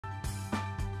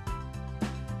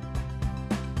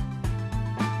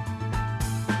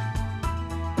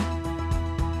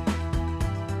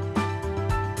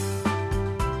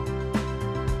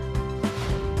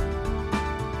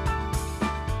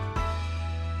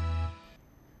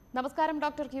നമസ്കാരം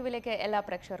ഡോക്ടർ ക്യൂവിലേക്ക് എല്ലാ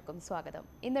പ്രേക്ഷകർക്കും സ്വാഗതം.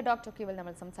 ഇന്ന് ഡോക്ടർ ക്യൂവിൽ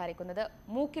നമ്മൾ സംസാരിക്കുന്നത്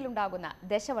മൂക്കിലുണ്ടാകുന്ന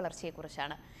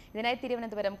ദശവളർച്ചയെക്കുറിച്ചാണ്. ഇതിനായി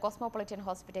തിരുവനന്തപുരം കോസ്മോപൊളിറ്റൻ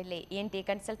ഹോസ്പിറ്റലിലെ ENT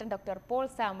consultant doctor Paul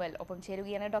Samuel ഒപ്പം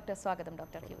ചേരുകയാണ്. ഡോക്ടർ സ്വാഗതം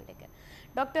ഡോക്ടർ ക്യൂവിലേക്ക്.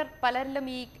 ഡോക്ടർ, പലരിലും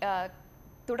ഈ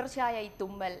തുടർച്ചയായ ഈ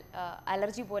തുമ്മൽ,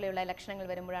 അലർജി പോലെയുള്ള ലക്ഷണങ്ങൾ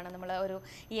വരുമ്പോഴാണ് നമ്മൾ ഒരു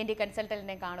ENT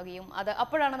കൺസൾട്ടന്റിനെ കാണുകയും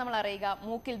അപ്പോഴാണ് നമ്മൾ അറിയുക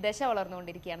മൂക്കിൽ ദശ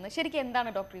വളർന്നുകൊണ്ടിരിക്കുകയാണെന്ന്. ശരിക്കും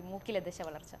എന്താണ് ഡോക്ടർ ഈ മൂക്കിലെ ദശ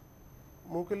വളർച്ച?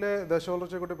 മൂക്കിലെ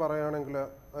ദശവളർച്ചയെക്കുറിച്ച് പറയുകയാണെങ്കിൽ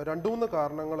 2-3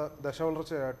 കാരണങ്ങൾ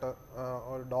ദശവളർച്ചയായിട്ട്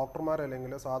ഡോക്ടർമാർ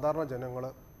അല്ലെങ്കിൽ സാധാരണ ജനങ്ങൾ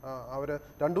അവർ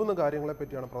 2-3 കാര്യങ്ങളെ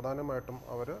പറ്റിയാണ് പ്രധാനമായിട്ടും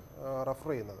അവർ റെഫർ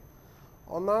ചെയ്യുന്നത്.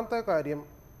 ഒന്നാമത്തെ കാര്യം,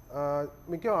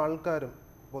 മിക്ക ആൾക്കാരും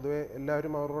പൊതുവെ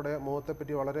എല്ലാവരും അവരുടെ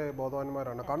മുഖത്തെപ്പറ്റി വളരെ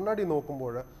ബോധവാന്മാരാണ്. കണ്ണാടി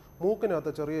നോക്കുമ്പോൾ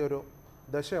മൂക്കിനകത്ത് ചെറിയൊരു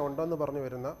ദശ ഉണ്ടെന്ന് പറഞ്ഞു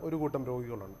വരുന്ന ഒരു കൂട്ടം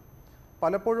രോഗികളുണ്ട്.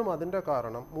 പലപ്പോഴും അതിൻ്റെ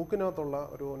കാരണം മൂക്കിനകത്തുള്ള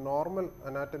ഒരു നോർമൽ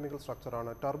അനാറ്റമിക്കൽ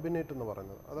സ്ട്രക്ചറാണ് ടർബിനേറ്റ് എന്ന്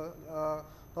പറയുന്നത്. അത്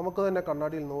നമുക്ക് തന്നെ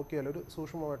കണ്ണാടിയിൽ നോക്കിയാൽ, ഒരു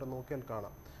സൂക്ഷ്മമായിട്ട് നോക്കിയാൽ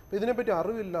കാണാം. അപ്പോൾ ഇതിനെപ്പറ്റി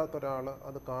അറിവില്ലാത്ത ഒരാൾ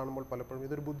അത് കാണുമ്പോൾ പലപ്പോഴും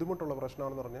ഇതൊരു ബുദ്ധിമുട്ടുള്ള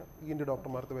പ്രശ്നമാണെന്ന് പറഞ്ഞ് ENT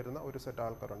ഡോക്ടർമാർക്ക് വരുന്ന ഒരു സെറ്റ്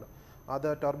ആൾക്കാരുണ്ട്.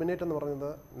 അത് ടർബിനേറ്റ് എന്ന്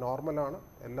പറയുന്നത് നോർമലാണ്,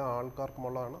 എല്ലാ ആൾക്കാർക്കും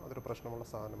ഉള്ളതാണ്, അതൊരു പ്രശ്നമുള്ള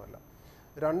സാധനമല്ല.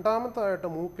 രണ്ടാമത്തായിട്ട്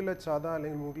മൂക്കിലെ ചത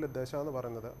അല്ലെങ്കിൽ മൂക്കിലെ ദശ എന്ന്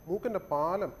പറയുന്നത് മൂക്കിൻ്റെ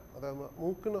പാലം, അതായത്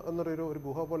മൂക്കിന് എന്നൊരു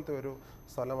ഗുഹ പോലത്തെ ഒരു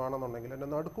സ്ഥലമാണെന്നുണ്ടെങ്കിൽ അതിൻ്റെ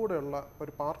നടുക്കൂടെയുള്ള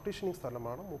ഒരു പാർട്ടീഷനിങ്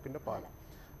സ്ഥലമാണ് മൂക്കിൻ്റെ പാലം.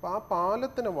 അപ്പോൾ ആ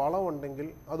പാലത്തിന് വളവുണ്ടെങ്കിൽ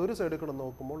അതൊരു സൈഡിൽ കൂടെ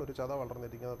നോക്കുമ്പോൾ ഒരു ചത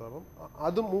വളർന്നിരിക്കുന്നത്. അപ്പം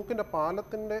അത് മൂക്കിൻ്റെ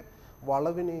പാലത്തിൻ്റെ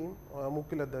വളവിനെയും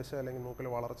മൂക്കിലെ ദശ അല്ലെങ്കിൽ മൂക്കിലെ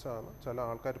വളർച്ച എന്ന് ചില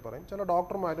ആൾക്കാർ പറയും. ചില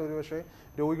ഡോക്ടർമാർ ഒരുപക്ഷെ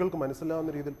രോഗികൾക്ക്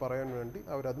മനസ്സിലാവുന്ന രീതിയിൽ പറയാൻ വേണ്ടി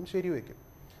അവരതും ശരിവയ്ക്കും.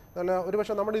 അല്ല,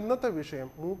 ഒരുപക്ഷെ നമ്മുടെ ഇന്നത്തെ വിഷയം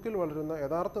മൂക്കിൽ വളരുന്ന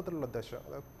യഥാർത്ഥത്തിലുള്ള ദശ,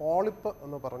 അതായത് പോളിപ്പ്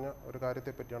എന്ന് പറഞ്ഞ ഒരു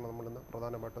കാര്യത്തെ പറ്റിയാണ് നമ്മളിന്ന്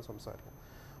പ്രധാനമായിട്ടും സംസാരിക്കുന്നത്.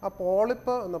 ആ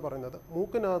പോളിപ്പ് എന്ന് പറയുന്നത്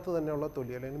മൂക്കിനകത്ത് തന്നെയുള്ള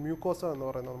തൊലി, അല്ലെങ്കിൽ മ്യൂക്കോസ എന്ന്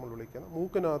പറയുന്നത് നമ്മൾ വിളിക്കുന്ന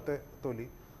മൂക്കിനകത്തെ തൊലി,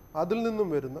 അതിൽ നിന്നും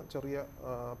വരുന്ന ചെറിയ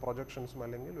പ്രൊജക്ഷൻസും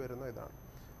അല്ലെങ്കിൽ വരുന്ന ഇതാണ്.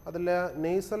 അതിൽ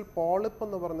നേസൽ പോളിപ്പ്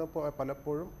എന്ന് പറഞ്ഞപ്പോൾ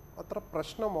പലപ്പോഴും അത്ര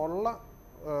പ്രശ്നമുള്ള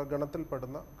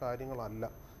ഗണത്തിൽപ്പെടുന്ന കാര്യങ്ങളല്ല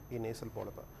ഈ നേസൽ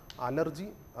പോളിപ്പ്. അലർജി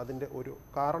അതിൻ്റെ ഒരു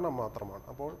കാരണം മാത്രമാണ്.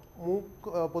 അപ്പോൾ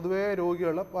പൊതുവേ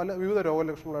രോഗികൾ വിവിധ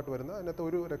രോഗലക്ഷണങ്ങളായിട്ട് വരുന്ന അതിനകത്ത്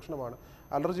ഒരു ലക്ഷണമാണ്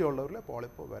അലർജി ഉള്ളവരിൽ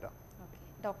പോളിപ്പ് വരാം.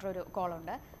 ഡോക്ടർ, ഒരു കോൾ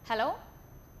ഉണ്ട്. ഹലോ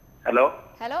ഹലോ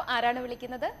ഹലോ, ആരാണ്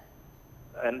വിളിക്കുന്നത്?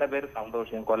 എന്റെ പേര്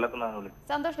സന്തോഷ്, ഞാൻ കൊല്ലത്തുനിന്നാണ്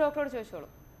വിളിക്കുന്നത്. സന്തോഷ്, ഡോക്ടറോട് ചോദിച്ചോളൂ.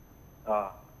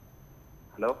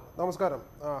 ഹലോ, നമസ്കാരം.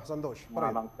 സന്തോഷ്,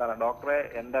 നമസ്കാരം ഡോക്ടറെ.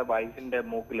 എന്റെ വൈഫിന്റെ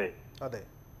മൂക്കില് അതെ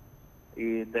ഈ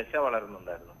ദശ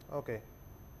വളരുന്നുണ്ടായിരുന്നു. ഓക്കെ.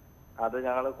 അത്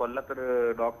ഞങ്ങള് കൊല്ലത്തൊരു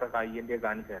ഡോക്ടറെ ENT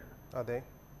കാണിച്ചായിരുന്നു. അതെ.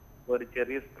 ഒരു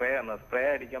ചെറിയ സ്പ്രേ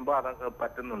അടിക്കുമ്പോ അതൊക്കെ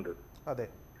പറ്റുന്നുണ്ട്. അതെ.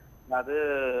 അത്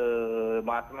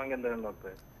മാറ്റണമെങ്കിൽ എന്താണ്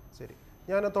ഡോക്ടറെ? ശരി,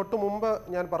 ഞാൻ തൊട്ട് മുമ്പ്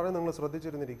ഞാൻ പറഞ്ഞത് നിങ്ങൾ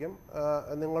ശ്രദ്ധിച്ചിരുന്നിരിക്കും.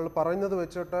 നിങ്ങൾ പറയുന്നത്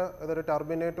വെച്ചിട്ട് ഇതൊരു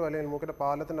ടർബിനേറ്റോ അല്ലെങ്കിൽ മൂക്കിൻ്റെ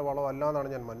പാലത്തിൻ്റെ വളമോ അല്ല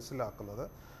എന്നാണ് ഞാൻ മനസ്സിലാക്കുന്നത്.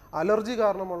 അലർജി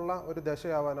കാരണമുള്ള ഒരു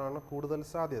ദശയാവാനാണ് കൂടുതൽ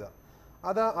സാധ്യത.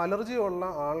 അത് അലർജി ഉള്ള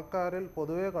ആൾക്കാരിൽ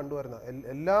പൊതുവേ കണ്ടുവരുന്ന,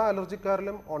 എല്ലാ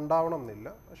അലർജിക്കാരിലും ഉണ്ടാവണം എന്നില്ല,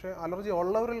 പക്ഷേ അലർജി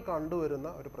ഉള്ളവരിൽ കണ്ടുവരുന്ന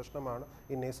ഒരു പ്രശ്നമാണ്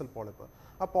ഈ നേസൽ പോളിപ്പ്.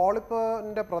 ആ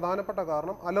പോളിപ്പിൻ്റെ പ്രധാനപ്പെട്ട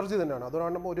കാരണം അലർജി തന്നെയാണ്.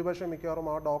 അതുകൊണ്ടാണ് ഒരുപക്ഷെ മിക്കവാറും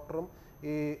ആ ഡോക്ടറും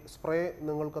ഈ സ്പ്രേ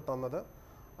നിങ്ങൾക്ക് തന്നത്.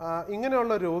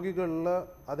 ഇങ്ങനെയുള്ള രോഗികളിൽ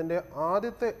അതിൻ്റെ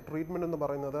ആദ്യത്തെ ട്രീറ്റ്മെൻറ്റ് എന്ന്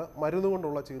പറയുന്നത് മരുന്ന്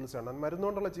കൊണ്ടുള്ള ചികിത്സയാണ്. മരുന്ന്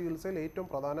കൊണ്ടുള്ള ചികിത്സയിൽ ഏറ്റവും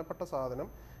പ്രധാനപ്പെട്ട സാധനം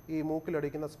ഈ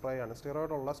മൂക്കിലടിക്കുന്ന സ്പ്രേ ആണ്,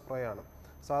 സ്റ്റിറോയിഡ് ഉള്ള സ്പ്രേ ആണ്.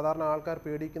 സാധാരണ ആൾക്കാർ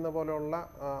പേടിക്കുന്ന പോലെയുള്ള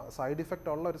സൈഡ് ഇഫക്റ്റ്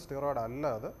ഉള്ള ഒരു സ്റ്റിറോയിഡ് അല്ല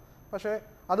അത്. പക്ഷേ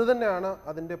അത് തന്നെയാണ്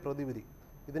അതിൻ്റെ പ്രതിവിധി.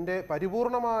 ഇതിൻ്റെ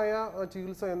പരിപൂർണമായ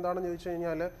ചികിത്സ എന്താണെന്ന് ചോദിച്ചു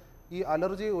കഴിഞ്ഞാൽ ഈ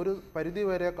അലർജി ഒരു പരിധി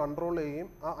വരെ കൺട്രോൾ ചെയ്യുകയും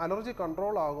ആ അലർജി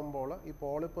കൺട്രോൾ ആകുമ്പോൾ ഈ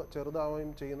പോളിപ്പ്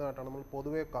ചെറുതാവുകയും ചെയ്യുന്നതായിട്ടാണ് നമ്മൾ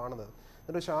പൊതുവേ കാണുന്നത്.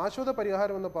 ഇതിൻ്റെ ശാശ്വത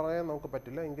പരിഹാരം എന്ന് പറയാൻ നമുക്ക്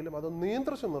പറ്റില്ല, എങ്കിലും അത്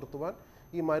നിയന്ത്രിച്ച് നിർത്തുവാൻ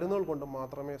ഈ മരുന്നുകൾ കൊണ്ട്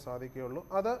മാത്രമേ സാധിക്കുകയുള്ളൂ.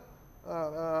 അത്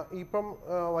ഇപ്പം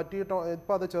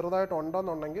ഇപ്പം അത്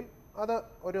ചെറുതായിട്ടുണ്ടെന്നുണ്ടെങ്കിൽ അത്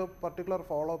ഒരു പർട്ടിക്കുലർ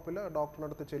ഫോളോ അപ്പിൽ ഡോക്ടറിൻ്റെ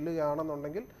അടുത്ത്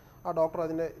ചെല്ലുകയാണെന്നുണ്ടെങ്കിൽ ആ ഡോക്ടർ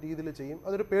അതിൻ്റെ രീതിയിൽ ചെയ്യും.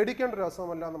 അതൊരു പേടിക്കേണ്ട ഒരു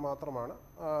അസുഖമല്ല എന്ന് മാത്രമാണ്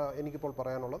എനിക്കിപ്പോൾ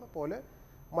പറയാനുള്ളത്. പോലെ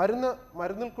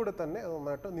മരുന്നിൽ കൂടെ തന്നെ അത്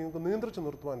നന്നായിട്ട് നിങ്ങൾക്ക് നിയന്ത്രിച്ച്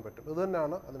നിർത്തുവാൻ പറ്റും. ഇത്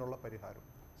തന്നെയാണ് അതിനുള്ള പരിഹാരം.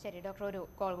 ശരി ഡോക്ടർ, ഒരു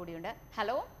കോൾ കൂടിയുണ്ട്.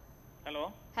 ഹലോ ഹലോ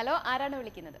ഹലോ, ആരാണ്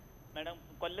വിളിക്കുന്നത്? മാഡം,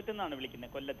 കൊല്ലത്തുനിന്നാണ്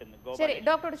വിളിക്കുന്നത്. കൊല്ലത്തുനിന്ന്. ശരി,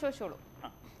 ഡോക്ടറോട് ചോദിച്ചോളൂ.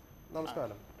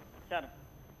 നമസ്കാരം സാർ.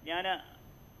 ഞാൻ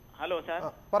ഹലോ സാർ,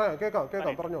 പറയാം,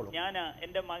 കേൾക്കാം, പറഞ്ഞോളൂ. ഞാൻ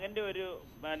എൻ്റെ മകന്റെ ഒരു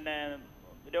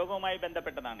രോഗവുമായി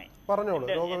ബന്ധപ്പെട്ടതാണ്. പറഞ്ഞോളൂ.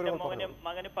 എൻ്റെ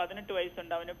മകന് 18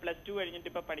 വയസ്സുണ്ട്. അവന് +2 കഴിഞ്ഞിട്ട്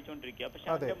ഇപ്പൊ പഠിച്ചുകൊണ്ടിരിക്കുക. പക്ഷെ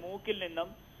അവന്റെ മൂക്കിൽ നിന്നും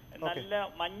നല്ല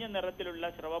മഞ്ഞ നിറത്തിലുള്ള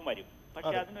സ്രവം വരും.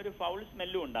 പക്ഷെ അതിനൊരു ഫൗൾ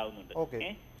സ്മെല്ലും ഉണ്ടാവുന്നുണ്ട്.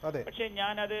 പക്ഷെ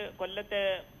ഞാനത് കൊല്ലത്തെ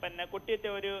കൊട്ടിയത്തെ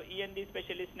ഒരു ENT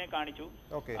സ്പെഷ്യലിസ്റ്റിനെ കാണിച്ചു.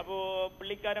 അപ്പോ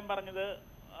പുള്ളിക്കാരൻ പറഞ്ഞത്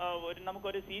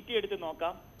നമുക്കൊരു CT എടുത്ത്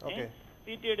നോക്കാം.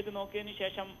 CT എടുത്ത് നോക്കിയതിന്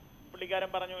ശേഷം പുള്ളിക്കാരൻ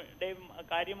പറഞ്ഞു,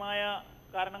 കാര്യമായ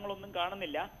കാരണങ്ങളൊന്നും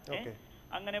കാണുന്നില്ല.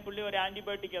 അങ്ങനെ പുള്ളി ഒരു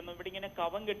ആന്റിബയോട്ടിക് ഒന്നും, ഇവിടെ ഇങ്ങനെ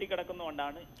കഫം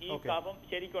കെട്ടിക്കിടക്കുന്നതുകൊണ്ടാണ് ഈ കഫം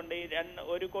ശരിക്കുണ്ട്.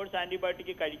 ഒരു കോഴ്സ്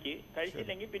ആന്റിബയോട്ടിക്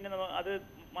കഴിച്ചില്ലെങ്കിൽ പിന്നെ അത്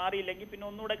മാറിയില്ലെങ്കിൽ പിന്നെ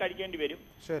ഒന്നുകൂടെ കഴിക്കേണ്ടി വരും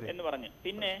എന്ന് പറഞ്ഞു.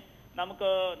 പിന്നെ നമുക്ക്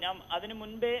ഞാൻ അതിനു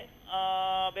മുൻപേ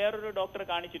വേറൊരു ഡോക്ടറെ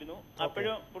കാണിച്ചിരുന്നു.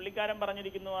 അപ്പോഴും പുള്ളിക്കാരൻ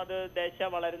പറഞ്ഞിരിക്കുന്നു അത് ദശ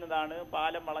വളരുന്നതാണ്,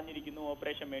 പാലം വളഞ്ഞിരിക്കുന്നു,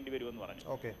 ഓപ്പറേഷൻ വേണ്ടി വരുമെന്ന് പറഞ്ഞു.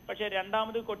 പക്ഷെ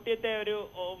രണ്ടാമത് കൊട്ടിയത്തെ ഒരു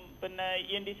പിന്നെ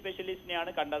ENT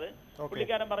സ്പെഷ്യലിസ്റ്റിനെയാണ് കണ്ടത്.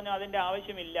 പുള്ളിക്കാരൻ പറഞ്ഞു അതിന്റെ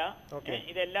ആവശ്യമില്ല,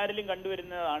 ഇത് എല്ലാവരിലും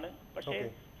കണ്ടുവരുന്നതാണ്. പക്ഷേ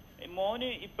മോന്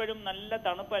ഇപ്പോഴും നല്ല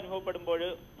തണുപ്പ് അനുഭവപ്പെടുമ്പോൾ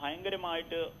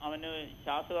ഭയങ്കരമായിട്ട് അവന്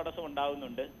ശ്വാസതടസ്സം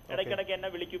ഉണ്ടാകുന്നുണ്ട്. ഇടയ്ക്കിടയ്ക്ക് എന്നെ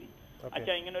വിളിക്കും,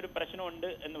 അച്ഛാ ഇങ്ങനെ ഒരു പ്രശ്നമുണ്ട്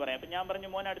എന്ന് പറയാം. അപ്പൊ ഞാൻ പറഞ്ഞു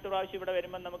മോൻ അടുത്ത പ്രാവശ്യം ഇവിടെ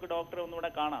വരുമ്പോൾ നമുക്ക് ഡോക്ടറെ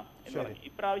ഒന്നുകൂടെ കാണാം എന്ന് പറഞ്ഞു.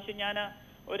 ഇപ്രാവശ്യം ഞാൻ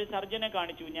ഒരു സർജനെ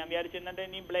കാണിച്ചു. ഞാൻ വിചാരിച്ചു എന്നിട്ട്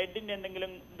ഇനി ബ്ലഡിന്റെ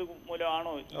എന്തെങ്കിലും ഇത്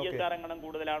മൂലമാണോ, ESR എങ്ങനെ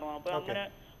കൂടുതലാണോ. അപ്പൊ അങ്ങനെ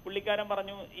പുള്ളിക്കാരൻ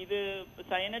പറഞ്ഞു ഇത്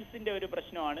സൈനസിന്റെ ഒരു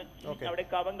പ്രശ്നമാണ്, അവിടെ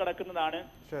കഫം കിടക്കുന്നതാണ്,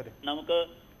 നമുക്ക്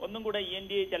ഒന്നും കൂടെ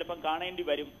ENT ചിലപ്പം കാണേണ്ടി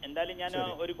വരും. എന്തായാലും ഞാൻ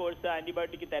ഒരു കോഴ്സ്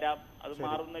ആന്റിബയോട്ടിക് തരാം, അത്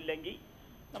മാറുന്നില്ലെങ്കിൽ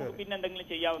നമുക്ക് പിന്നെ എന്തെങ്കിലും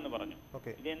ചെയ്യാമെന്ന് പറഞ്ഞു.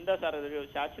 ഇത് എന്താ സാർ, ഒരു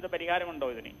ശാശ്വത പരിഹാരമുണ്ടോ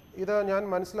ഇതിന്? ഇത് ഞാൻ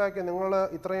മനസ്സിലാക്കി, നിങ്ങൾ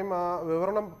ഇത്രയും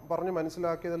വിവരണം പറഞ്ഞ്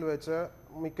മനസ്സിലാക്കിയതിൽ വെച്ച്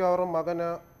മിക്കവാറും മകന്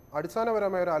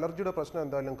അടിസ്ഥാനപരമായ ഒരു അലർജിയുടെ പ്രശ്നം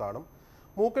എന്തായാലും കാണും.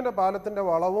 മൂക്കിൻ്റെ പാലത്തിൻ്റെ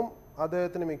വളവും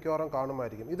അദ്ദേഹത്തിന് മിക്കവാറും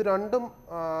കാണുമായിരിക്കും. ഇത്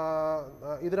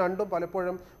രണ്ടും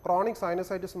പലപ്പോഴും ക്രോണിക്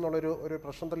സൈനസൈറ്റിസ് എന്നുള്ളൊരു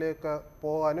പ്രശ്നത്തിലേക്ക്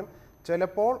പോകാനും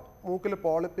ചിലപ്പോൾ മൂക്കിൽ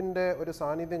പോളിപ്പിൻ്റെ ഒരു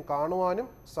സാന്നിധ്യം കാണുവാനും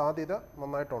സാധ്യത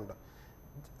നന്നായിട്ടുണ്ട്.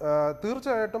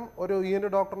 തീർച്ചയായിട്ടും ഒരു ENT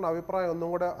ഡോക്ടറിൻ്റെ അഭിപ്രായം ഒന്നും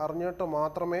കൂടെ അറിഞ്ഞിട്ട്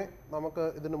മാത്രമേ നമുക്ക്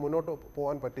ഇതിന് മുന്നോട്ട്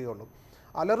പോകാൻ പറ്റുകയുള്ളൂ.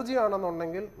 അലർജി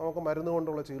ആണെന്നുണ്ടെങ്കിൽ നമുക്ക് മരുന്ന്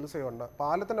കൊണ്ടുള്ള ചികിത്സയുണ്ട്.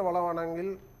 പാലത്തിൻ്റെ വളവാണെങ്കിൽ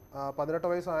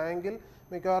 18 വയസ്സായെങ്കിൽ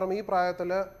മിക്കവാറും ഈ പ്രായത്തിൽ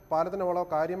പാലത്തിൻ്റെ വളവ്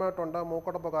കാര്യമായിട്ടുണ്ട്,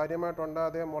 മൂക്കടപ്പ് കാര്യമായിട്ടുണ്ട്,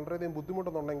 അദ്ദേഹം വളരെയധികം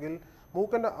ബുദ്ധിമുട്ടുന്നുണ്ടെങ്കിൽ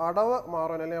മൂക്കിൻ്റെ അടവ്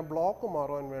മാറാൻ അല്ലെങ്കിൽ ബ്ലോക്ക്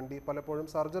മാറുവാൻ വേണ്ടി പലപ്പോഴും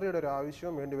സർജറിയുടെ ഒരു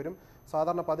ആവശ്യവും വേണ്ടിവരും.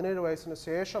 സാധാരണ 17 വയസ്സിന്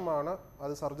ശേഷമാണ്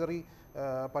അത് സർജറി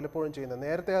പലപ്പോഴും ചെയ്യുന്നത്.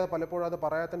 നേരത്തെ പലപ്പോഴും അത്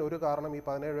പറയാത്തതിൻ്റെ ഒരു കാരണം ഈ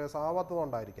 17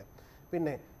 വയസ്സാവാത്തതുകൊണ്ടായിരിക്കാം.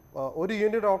 പിന്നെ ഒരു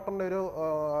ENT ഡോക്ടറിൻ്റെ ഒരു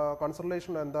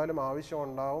കൺസൾട്ടേഷൻ എന്തായാലും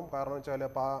ആവശ്യമുണ്ടാവും. കാരണം വെച്ചാൽ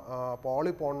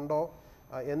പോളിപ്പ് ഉണ്ടോ,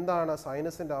 എന്താണ്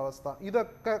സൈനസിൻ്റെ അവസ്ഥ,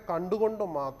 ഇതൊക്കെ കണ്ടുകൊണ്ട്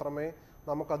മാത്രമേ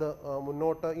നമുക്കത്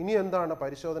മുന്നോട്ട് ഇനി എന്താണ്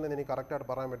പരിശോധന എന്ന് എനിക്ക് കറക്റ്റായിട്ട്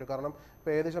പറയാൻ പറ്റും. കാരണം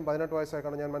ഇപ്പോൾ ഏകദേശം 18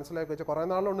 വയസ്സായിക്കാണ് ഞാൻ മനസ്സിലാക്കി വെച്ചാൽ കുറേ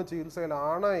നാളുകൊണ്ട്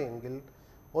ചികിത്സയിലാണ് എങ്കിൽ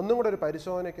ഒന്നും കൂടെ ഒരു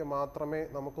പരിശോധനയ്ക്ക് മാത്രമേ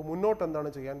നമുക്ക് മുന്നോട്ട് എന്താണ്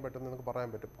ചെയ്യാൻ പറ്റുന്നത് നമുക്ക് പറയാൻ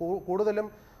പറ്റും. കൂടുതലും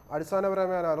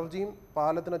അടിസ്ഥാനപരമായ അലർജിയും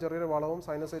പാലത്തിന് ചെറിയൊരു വളവും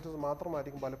സൈനസൈറ്റിസ്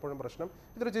മാത്രമായിരിക്കും പലപ്പോഴും പ്രശ്നം.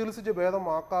 ഇതൊരു ചികിത്സിച്ച്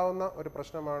ഭേദമാക്കാവുന്ന ഒരു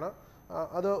പ്രശ്നമാണ്.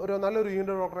 അത് ഒരു നല്ലൊരു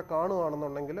ENT ഡോക്ടറെ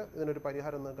കാണുകയാണെന്നുണ്ടെങ്കിൽ ഇതിനൊരു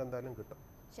പരിഹാരം നിങ്ങൾക്ക് എന്തായാലും കിട്ടും.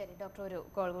 ശരി ഡോക്ടർ, ഒരു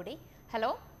കോൾ കൂടി.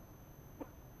 ഹലോ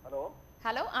ഹലോ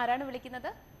ഹലോ, ആരാണ് വിളിക്കുന്നത്?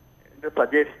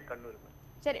 സജേഷ്, കണ്ണൂർ.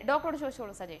 ശരി ഡോക്ടറോട്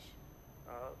ചോദിച്ചോളൂ സജേഷ്.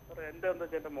 എന്റെ എന്താ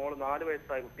വെച്ചാൽ എന്റെ മോള് 4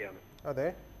 വയസ്സായ കുട്ടിയാണ്. അതെ.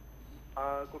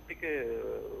 കുട്ടിക്ക്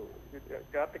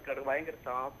ഭയങ്കര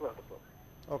ശ്വാസം.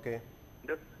 ഓക്കെ.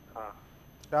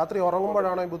 രാത്രി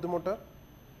ഉറങ്ങുമ്പോഴാണോ ഈ ബുദ്ധിമുട്ട്?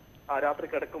 രാത്രി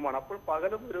കിടക്കുമ്പോൾ. അപ്പോൾ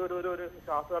പകലും ഒരു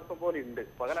ശ്വാസതടസ്സം പോലെ ഉണ്ട്.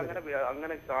 പകൽ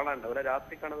അങ്ങനെ കാണാനുണ്ട്,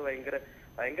 രാത്രി കാണുന്നത്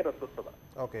ഭയങ്കര അസ്വസ്ഥത.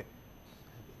 ഓക്കെ.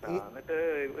 എന്നിട്ട്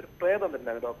ഒരു സ്പ്രേ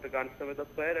തന്നിട്ടുണ്ടായിരുന്നു ഡോക്ടറെ കാണിച്ച സമയത്ത്.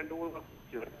 സ്പ്രേ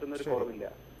 2-3 കുറവില്ല.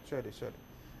 ശരി ശരി.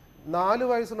 4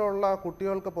 വയസ്സിലുള്ള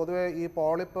കുട്ടികൾക്ക് പൊതുവെ ഈ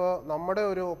പോളിപ്പ് നമ്മുടെ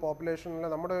ഒരു പോപ്പുലേഷനിൽ,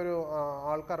 നമ്മുടെ ഒരു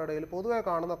ആൾക്കാരുടെ ഇടയിൽ പൊതുവെ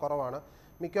കാണുന്ന കുറവാണ്.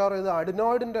 മിക്കവാറും ഇത്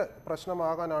അഡിനോയിഡിൻ്റെ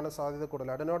പ്രശ്നമാകാനാണ് സാധ്യത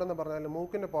കൂടുതൽ. അഡിനോയിഡ് എന്ന് പറഞ്ഞാൽ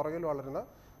മൂക്കിൻ്റെ പുറകിൽ വളരുന്ന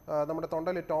നമ്മുടെ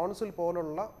തൊണ്ടയിൽ ടോൺസിൽ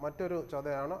പോലുള്ള മറ്റൊരു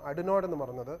ചതയാണ് അഡിനോയിഡ് എന്ന്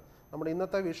പറയുന്നത്. നമ്മുടെ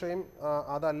ഇന്നത്തെ വിഷയം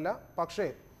അതല്ല. പക്ഷേ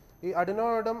ഈ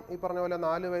അഡിനോയിഡും ഈ പറഞ്ഞ പോലെ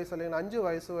 4 വയസ്സ് അല്ലെങ്കിൽ 5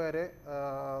 വയസ്സ് വരെ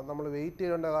നമ്മൾ വെയിറ്റ്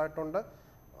ചെയ്യേണ്ടതായിട്ടുണ്ട്.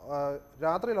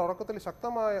 രാത്രിയിൽ ഉറക്കത്തിൽ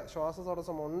ശക്തമായ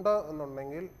ശ്വാസതടസ്സം ഉണ്ട്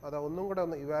എന്നുണ്ടെങ്കിൽ അത് ഒന്നും കൂടെ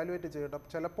ഒന്ന് ഇവാലുവേറ്റ് ചെയ്തിട്ട്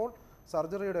ചിലപ്പോൾ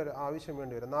സർജറിയുടെ ഒരു ആവശ്യം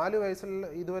വേണ്ടി വരും. 4 വയസ്സിൽ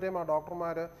ഇതുവരെയും ആ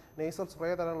ഡോക്ടർമാർ നെയ്സൽ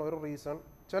സ്പ്രേ തരാനുള്ള ഒരു റീസൺ,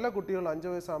 ചില കുട്ടികൾ 5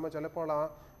 വയസ്സാകുമ്പോൾ ചിലപ്പോൾ ആ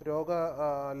രോഗ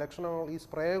ലക്ഷണങ്ങൾ ഈ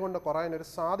സ്പ്രേ കൊണ്ട് കുറയാനൊരു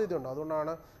സാധ്യതയുണ്ട്.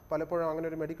 അതുകൊണ്ടാണ് പലപ്പോഴും അങ്ങനെ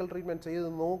ഒരു മെഡിക്കൽ ട്രീറ്റ്മെൻറ്റ് ചെയ്ത്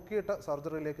നോക്കിയിട്ട്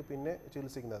സർജറിയിലേക്ക് പിന്നെ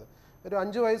ചികിത്സിക്കുന്നത്. ഒരു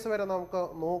 5 വയസ്സ് വരെ നമുക്ക്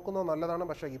നോക്കുന്നത് നല്ലതാണ്.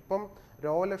 പക്ഷേ ഇപ്പം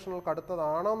രോഗലക്ഷണങ്ങൾക്ക്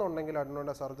അടുത്തതാണെന്നുണ്ടെങ്കിൽ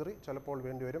അഡിനോയിഡ് സർജറി ചിലപ്പോൾ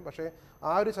വേണ്ടി വരും. പക്ഷേ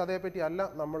ആ ഒരു ചതയെപ്പറ്റി അല്ല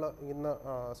നമ്മൾ ഇന്ന്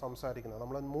സംസാരിക്കുന്നത്.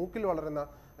 നമ്മൾ മൂക്കിൽ വളരുന്ന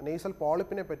നെയ്സൽ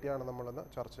പോളിപ്പിനെ പറ്റിയാണ് നമ്മളിന്ന്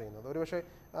ചർച്ച ചെയ്യുന്നത്. ഒരുപക്ഷെ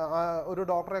ഒരു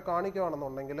ഡോക്ടറെ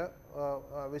കാണിക്കുകയാണെന്നുണ്ടെങ്കിൽ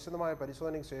വിശദമായ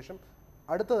പരിശോധനയ്ക്ക് ശേഷം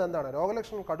അടുത്തത് എന്താണ്,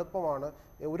 രോഗലക്ഷണം കടുപ്പമാണ്,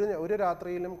 ഒരു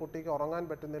രാത്രിയിലും കുട്ടിക്ക് ഉറങ്ങാൻ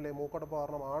പറ്റുന്നില്ല, മൂക്കടപ്പ്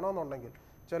കാരണമാണോ എന്നുണ്ടെങ്കിൽ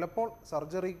ചിലപ്പോൾ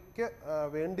സർജറിക്ക്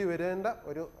വേണ്ടി വരേണ്ട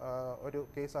ഒരു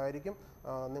കേസായിരിക്കും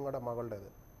നിങ്ങളുടെ മകളുടേത്.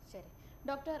 ശരി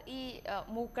ഡോക്ടർ, ഈ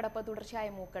മൂക്കടപ്പ്, തുടർച്ചയായ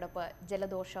മൂക്കടപ്പ്,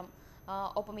 ജലദോഷം,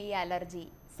 ഒപ്പം ഈ അലർജി,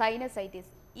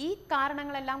 സൈനസൈറ്റിസ്, ഈ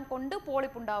കാരണങ്ങളെല്ലാം കൊണ്ട്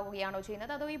പോളിപ്പ് ഉണ്ടാവുകയാണോ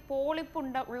ചെയ്യുന്നത്, അതോ ഈ പോളിപ്പ്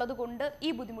ഉള്ളത് കൊണ്ട് ഈ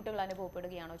ബുദ്ധിമുട്ടുകൾ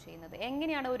അനുഭവപ്പെടുകയാണോ ചെയ്യുന്നത്?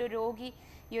 എങ്ങനെയാണ് ഒരു രോഗി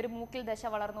ഈ ഒരു മൂക്കിൽ ദശ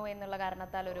വളർന്നു എന്നുള്ള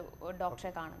കാരണത്താൽ ഒരു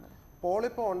ഡോക്ടറെ കാണുന്നത്?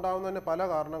 പോളിപ്പ് ഉണ്ടാകുന്നതിന് പല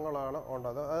കാരണങ്ങളാണ്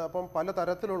ഉള്ളത്. അപ്പം പല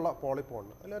തരത്തിലുള്ള പോളിപ്പ്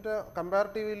ഉണ്ട്. അതിലേറ്റ്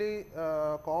കമ്പാരിറ്റീവ്ലി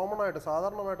കോമൺ ആയിട്ട്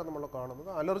സാധാരണമായിട്ട് നമ്മൾ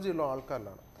കാണുന്നത് അലർജി ഉള്ള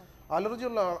ആൾക്കാരിലാണ്. അലർജി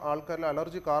ഉള്ള ആൾക്കാരിൽ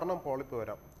അലർജി കാരണം പോളിപ്പ്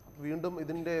വരാം. വീണ്ടും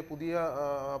ഇതിൻ്റെ പുതിയ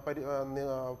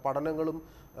പഠനങ്ങളും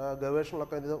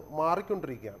ഗവേഷണങ്ങളൊക്കെ ഇത്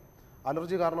മാറിക്കൊണ്ടിരിക്കുകയാണ്.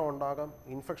 അലർജി കാരണം ഉണ്ടാകാം,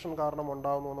 ഇൻഫെക്ഷൻ കാരണം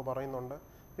ഉണ്ടാകുന്നു എന്ന് പറയുന്നുണ്ട്.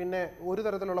 പിന്നെ ഒരു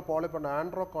തരത്തിലുള്ള പോളിപ്പുണ്ട്,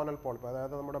 ആൻഡ്രോകോണൽ പോളിപ്പ്,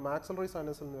 അതായത് നമ്മുടെ മാക്സിലറി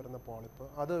സൈനസിൽ നിന്ന് വരുന്ന പോളിപ്പ്.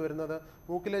 അത് വരുന്നത്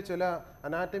മൂക്കിലെ ചില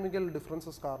അനാറ്റമിക്കൽ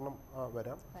ഡിഫറൻസസ് കാരണം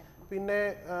വരാം. പിന്നെ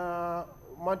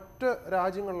മറ്റ്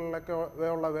രാജ്യങ്ങളിലൊക്കെ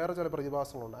ഉള്ള വേറെ ചില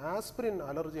പ്രതിഭാസങ്ങളുണ്ട്. Aspirin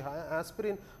allergy,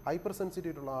 aspirin hyper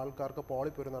sensitive ഉള്ള ആൾക്കാർക്ക്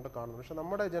പോളിപ്പ് വരുന്നതായിട്ട് കാണുന്നു. പക്ഷേ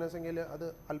നമ്മുടെ ജനസംഖ്യയിൽ അത്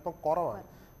അല്പം കുറവാണ്.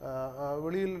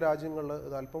 വെളിയിൽ രാജ്യങ്ങളിൽ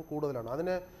ഇത് അല്പം കൂടുതലാണ്.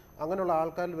 അങ്ങനെയുള്ള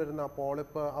ആൾക്കാരിൽ വരുന്ന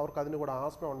പോളിപ്പ് അവർക്ക് അതിൻ്റെ കൂടെ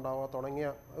ആസ്മ ഉണ്ടാവുക തുടങ്ങിയ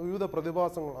വിവിധ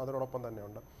പ്രതിഭാസങ്ങൾ അതിനോടൊപ്പം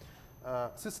തന്നെയുണ്ട്.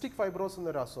 സിസ്റ്റിക് ഫൈബ്രോസ്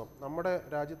എന്നൊരു അസുഖം നമ്മുടെ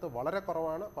രാജ്യത്ത് വളരെ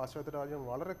കുറവാണ്, പാശ്ചാത്യ രാജ്യം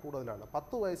വളരെ കൂടുതലാണ്.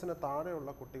 10 വയസ്സിന്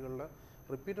താഴെയുള്ള കുട്ടികളിൽ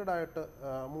റിപ്പീറ്റഡായിട്ട്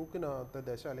മൂക്കിനകത്ത്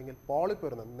ദശ അല്ലെങ്കിൽ പോളിപ്പ്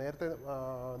വരുന്നത്,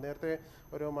 നേരത്തെ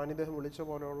ഒരു മാന്യദേഹം വിളിച്ച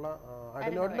പോലെയുള്ള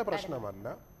അഡിനോയിഡിൻ്റെ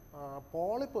പ്രശ്നമല്ല,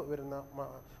 പോളിപ്പ് വരുന്ന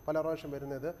പല പ്രാവശ്യം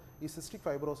വരുന്നത് ഈ സിസ്റ്റിക്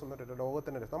ഫൈബ്രോസ് എന്നൊരു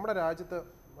രോഗത്തിൻ്റെ. നമ്മുടെ രാജ്യത്ത്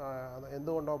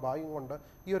എന്തുകൊണ്ടോ ഭാഗ്യം കൊണ്ട്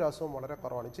ഈ ഒരു അസുഖം വളരെ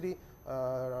കുറവാണ്. ഇച്ചിരി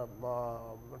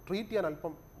ട്രീറ്റ് ചെയ്യാൻ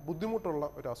അല്പം ബുദ്ധിമുട്ടുള്ള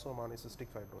ഒരു അസുഖമാണ് ഈ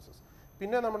സിസ്റ്റിക് ഫൈബ്രോസിസ്.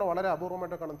 പിന്നെ നമ്മുടെ വളരെ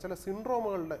അപൂർവമായിട്ട് കാണുന്ന ചില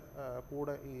സിൻഡ്രോമുകളുടെ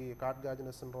കൂടെ ഈ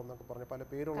കാർഡിയാജിനസ് സിൻഡ്രോം എന്നൊക്കെ പറഞ്ഞ പല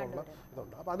പേരുകളുള്ള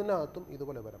ഇതുണ്ട്. അപ്പോൾ അതിനകത്തും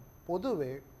ഇതുപോലെ വരാം.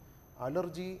 പൊതുവേ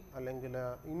അലർജി അല്ലെങ്കിൽ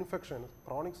ഇൻഫെക്ഷൻ,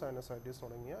 ക്രോണിക് സൈനസൈറ്റിസ്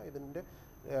തുടങ്ങിയ ഇതിൻ്റെ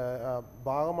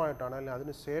ഭാഗമായിട്ടാണ് അല്ലെങ്കിൽ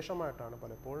അതിന് ശേഷമായിട്ടാണ്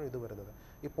പലപ്പോഴും ഇത് വരുന്നത്.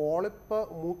 ഈ പോളിപ്പ്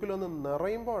മൂക്കിലൊന്ന്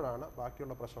നിറയുമ്പോഴാണ്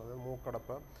ബാക്കിയുള്ള പ്രശ്നം, അതായത്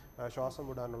മൂക്കടപ്പ്, ശ്വാസം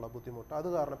വിടാനുള്ള ബുദ്ധിമുട്ട്. അത്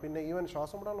കാരണം പിന്നെ ഈവൻ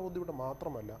ശ്വാസം വിടാനുള്ള ബുദ്ധിമുട്ട്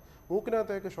മാത്രമല്ല,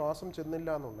 മൂക്കിനകത്തേക്ക് ശ്വാസം ചെന്നില്ല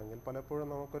എന്നുണ്ടെങ്കിൽ പലപ്പോഴും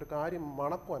നമുക്കൊരു കാര്യം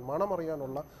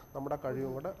മണമറിയാനുള്ള നമ്മുടെ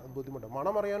കഴിവും കൂടെ ബുദ്ധിമുട്ട്.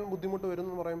 മണമറിയാൻ ബുദ്ധിമുട്ട്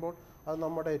വരുന്നു എന്ന് പറയുമ്പോൾ അത്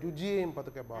നമ്മുടെ രുചിയെയും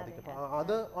പതുക്കെ ബാധിക്കും.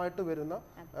 അതുമായിട്ട് വരുന്ന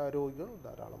രോഗികൾ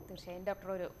ധാരാളം. തീർച്ചയായും.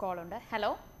 ഡോക്ടർ ഒരു കോൾ ഉണ്ട്.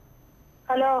 ഹലോ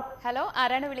ഹലോ ഹലോ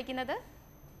ആരാണ് വിളിക്കുന്നത്?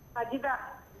 അജിത.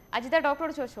 അജിത,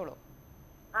 ഡോക്ടറോട് ചോദിച്ചോളൂ.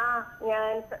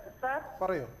 ഞാൻ സർ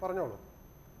പറഞ്ഞോളൂ.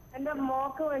 എന്റെ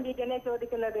മോക്ക് വേണ്ടിട്ട് തന്നെ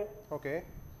ചോദിക്കുന്നത്. ഓക്കെ.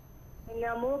 പിന്നെ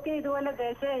മൂക്ക് ഇതുപോലെ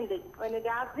ദശയുണ്ട്. പിന്നെ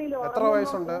രാത്രിയിൽ എത്ര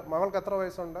വയസ്സുണ്ട് മകൾക്ക്? എത്ര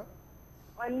വയസ്സുണ്ട്?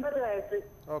 9 വയസ്സ്.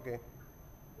 ഓക്കെ.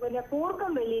 പിന്നെ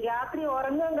കൂർക്കം വലി, രാത്രി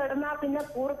ഉറങ്ങാൻ കിടന്നാ പിന്നെ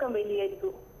കൂർക്കം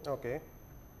വലിയായിരിക്കും. ഓക്കെ.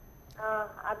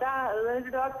 അതാ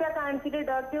ഡോക്ടറെ കാണിച്ചിട്ട്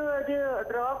ഡോക്ടർ ഒരു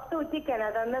ഡ്രോപ്സ് ഉറ്റിക്കാനാ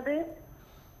തന്നത്.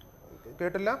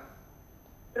 കേട്ടില്ല?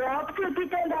 ഡ്രോപ്സ്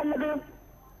ഉറ്റിക്കാൻ തന്നത്.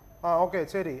 ഓക്കെ,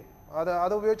 ശരി.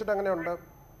 അത് ഉപയോഗിച്ചിട്ട് എങ്ങനെയുണ്ട്?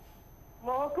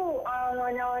 മോക്ക്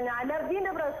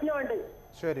അലർജിന്റെ പ്രശ്നമുണ്ട്.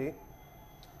 ശരി.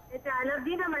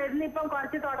 അലർജിന്റെ മരുന്ന് ഇപ്പം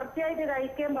കുറച്ച് തുടർച്ചയായിട്ട്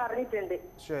കഴിക്കാൻ പറഞ്ഞിട്ടുണ്ട്.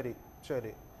 ശരി.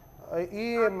 ഈ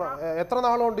എത്ര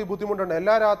നാളുകൊണ്ട് ഈ ബുദ്ധിമുട്ടുണ്ട്?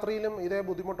 എല്ലാ രാത്രിയിലും ഇതേ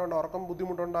ബുദ്ധിമുട്ടുണ്ടോ? ഉറക്കം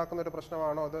ബുദ്ധിമുട്ടുണ്ടാക്കുന്ന ഒരു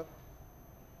പ്രശ്നമാണോ അത്?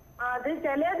 അത്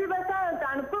ചില ദിവസം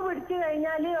തണുപ്പ് പിടിച്ചു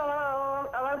കഴിഞ്ഞാല്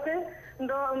അവൾക്ക്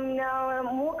എന്തോ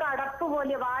മൂക്കടപ്പ്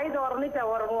പോലെ വായി തുറന്നിട്ടാ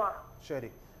ഉറങ്ങുക. ശരി.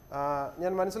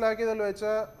 ഞാൻ മനസ്സിലാക്കിയതിൽ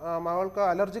വെച്ച് മകൾക്ക്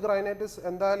അലർജിക് റൈനൈറ്റിസ്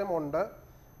എന്തായാലും ഉണ്ട്.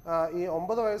 ഈ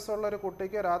 9 വയസ്സുള്ള ഒരു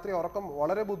കുട്ടിക്ക് രാത്രി ഉറക്കം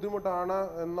വളരെ ബുദ്ധിമുട്ടാണ്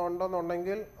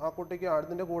എന്നുണ്ടെന്നുണ്ടെങ്കിൽ ആ കുട്ടിക്ക്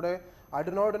അതിൻ്റെ കൂടെ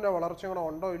അഡിനോയിഡിൻ്റെ വളർച്ച കൂടെ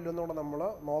ഉണ്ടോ ഇല്ലെന്നുകൂടെ നമ്മൾ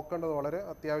നോക്കേണ്ടത് വളരെ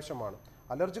അത്യാവശ്യമാണ്.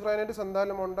 അലർജിക് റൈനൈറ്റിസ്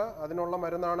എന്തായാലും ഉണ്ട്, അതിനുള്ള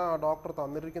മരുന്നാണ് ആ ഡോക്ടർ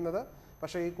തന്നിരിക്കുന്നത്.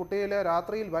 പക്ഷേ ഈ കുട്ടിയിൽ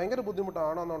രാത്രിയിൽ ഭയങ്കര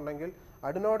ബുദ്ധിമുട്ടാണെന്നുണ്ടെങ്കിൽ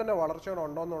അഡിനോയിഡിൻ്റെ വളർച്ചയുടെ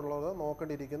ഉണ്ടോ എന്നുള്ളത്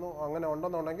നോക്കേണ്ടിയിരിക്കുന്നു. അങ്ങനെ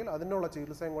ഉണ്ടെന്നുണ്ടെങ്കിൽ അതിനുള്ള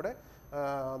ചികിത്സയും കൂടെ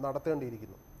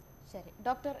നടത്തേണ്ടിയിരിക്കുന്നു. ശരി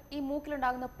ഡോക്ടർ, ഈ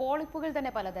മൂക്കിലുണ്ടാകുന്ന പോളിപ്പുകൾ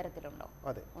തന്നെ പലതരത്തിലുണ്ടോ?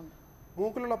 അതെ,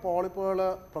 മൂക്കിലുള്ള പോളിപ്പുകൾ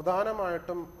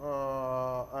പ്രധാനമായിട്ടും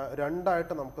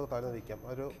രണ്ടായിട്ട് നമുക്ക് തരംതിരിക്കാം.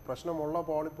 ഒരു പ്രശ്നമുള്ള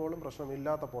പോളിപ്പുകളും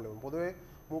പ്രശ്നമില്ലാത്ത പോളിപ്പും. പൊതുവേ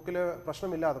മൂക്കിൽ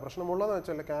പ്രശ്നമുള്ളതെന്ന്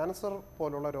വെച്ചാൽ ക്യാൻസർ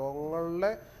പോലുള്ള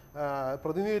രോഗങ്ങളിലെ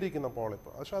പ്രതിനിധീകരിക്കുന്ന പോളിപ്പ്.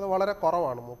 പക്ഷേ അത് വളരെ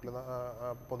കുറവാണ് മൂക്കിൽ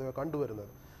പൊതുവെ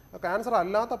കണ്ടുവരുന്നത്. ക്യാൻസർ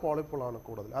അല്ലാത്ത പോളിപ്പുകളാണ്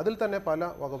കൂടുതൽ. അതിൽ തന്നെ പല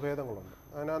വകഭേദങ്ങളുണ്ട്.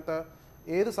 അതിനകത്ത്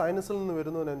ഏത് സൈനസിൽ നിന്ന്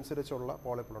വരുന്നതിനനുസരിച്ചുള്ള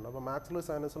പോളിപ്പുകളുണ്ട്. അപ്പോൾ മാക്സിലറി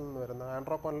സൈനസിൽ നിന്ന് വരുന്ന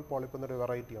ആൻഡ്രോകോണൽ പോളിപ്പ് എന്നൊരു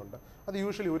വെറൈറ്റി ഉണ്ട്. അത്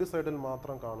യൂഷ്വലി ഒരു സൈഡിൽ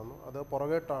മാത്രം കാണുന്നു. അത്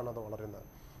പുറകേട്ടാണ് അത് വളരുന്നത്.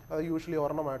 അത് യൂഷ്വലി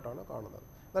ഒരെണ്ണമായിട്ടാണ് കാണുന്നത്.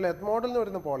 എന്നാൽ എത്മോഡിൽ നിന്ന്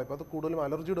വരുന്ന പോളിപ്പ് അത് കൂടുതലും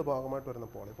അലർജിയുടെ ഭാഗമായിട്ട് വരുന്ന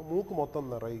പോളിപ്പ്. മൂക്ക് മൊത്തം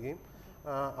നിറയുകയും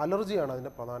അലർജിയാണ്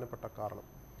അതിൻ്റെ പ്രധാനപ്പെട്ട കാരണം.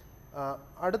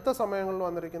 അടുത്ത സമയങ്ങളിൽ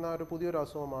വന്നിരിക്കുന്ന ഒരു പുതിയൊരു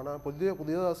അസുഖമാണ്,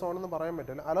 പുതിയ അസുഖമാണെന്ന് പറയാൻ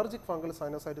പറ്റില്ല, അലർജിക് ഫംഗൽ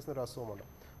സൈനസൈറ്റിസ് എന്നൊരു അസുഖമുണ്ട്.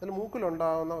 അതിൽ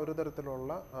മൂക്കിലുണ്ടാകുന്ന ഒരു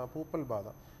തരത്തിലുള്ള പൂപ്പൽ ബാധ.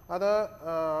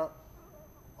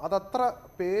 അതത്ര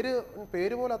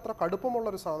പേര് പോലെ അത്ര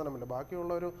കടുപ്പമുള്ളൊരു സാധനമില്ല.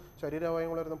 ബാക്കിയുള്ള ഒരു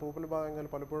ശരീരവയവങ്ങൾ വരുന്ന പൂപ്പൽ ബാധ എങ്കിൽ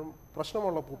പലപ്പോഴും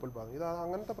പ്രശ്നമുള്ള പൂപ്പൽ ബാധ. ഇത്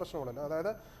അങ്ങനത്തെ പ്രശ്നങ്ങളല്ല.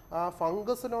 അതായത് ആ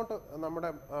ഫംഗസിനോട്ട്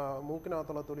നമ്മുടെ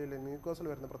മൂക്കിനകത്തുള്ള തൊലിയിൽ മ്യൂക്കോസിൽ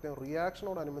വരുന്ന പ്രത്യേകം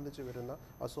റിയാക്ഷനോടനുബന്ധിച്ച് വരുന്ന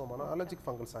അസുഖമാണ് അലർജിക്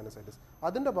ഫംഗൽ സൈനസൈറ്റിസ്.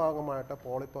 അതിൻ്റെ ഭാഗമായിട്ട്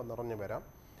പോളിപ്പ് നിറഞ്ഞു വരാം.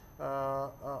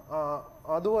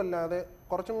 അതുമല്ലാതെ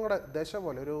കുറച്ചും കൂടെ ദശ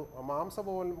പോലെ ഒരു മാംസ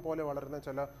പോലെ വളരുന്ന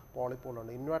ചില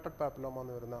പോളിപ്പുകളുണ്ട്. ഇൻവേർട്ടഡ് പാപ്പിലോമ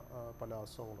എന്ന് വരുന്ന പല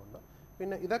അസുഖങ്ങളുണ്ട്.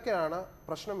 പിന്നെ ഇതൊക്കെയാണ്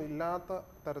പ്രശ്നമില്ലാത്ത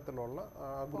തരത്തിലുള്ള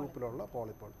ഗ്രൂപ്പിലുള്ള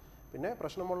പോളിപ്പുകൾ. പിന്നെ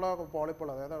പ്രശ്നമുള്ള പോളിപ്പുകൾ,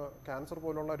 അതായത് ക്യാൻസർ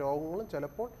പോലുള്ള രോഗങ്ങളും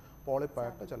ചിലപ്പോൾ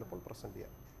പോളിപ്പായിട്ട് ചിലപ്പോൾ പ്രസൻറ്റ്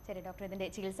ചെയ്യാം. ശരി ഡോക്ടർ, ഇതിന്റെ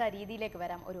ചികിത്സാ രീതിയിലേക്ക്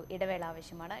വരാം. ഒരു ഇടവേള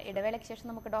ആവശ്യമാണ്. ഇടവേളയ്ക്ക് ശേഷം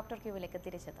നമുക്ക് ഡോക്ടർ ക്യൂവിലേക്ക്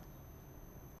തിരിച്ചെത്താം.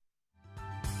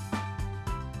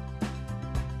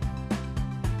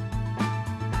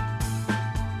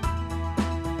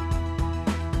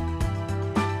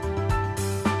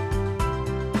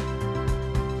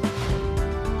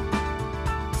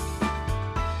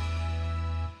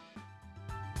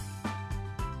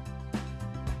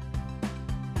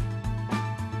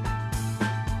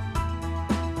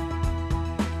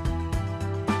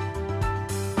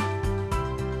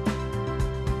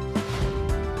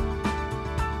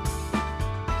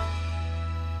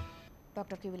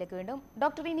 ഡോക്ടർ ക്യൂവിലേക്ക് വീണ്ടും.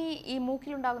 ഡോക്ടർ, ഇനി ഈ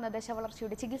മൂക്കിലുണ്ടാകുന്ന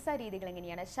ദശവളർച്ചയുടെ ചികിത്സാ രീതികൾ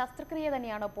എങ്ങനെയാണ്? ശസ്ത്രക്രിയ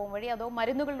തന്നെയാണോ പോംവഴി, അതോ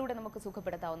മരുന്നുകളിലൂടെ നമുക്ക്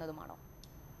സുഖപ്പെടുത്താവുന്നതുമാണോ?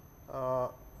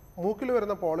 മൂക്കിൽ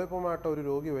വരുന്ന പോളിപ്പുമായിട്ട് ഒരു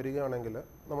രോഗി വരികയാണെങ്കിൽ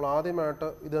നമ്മൾ ആദ്യമായിട്ട്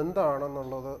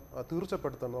ഇതെന്താണെന്നുള്ളത്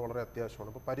തീർച്ചപ്പെടുത്തുന്നത് വളരെ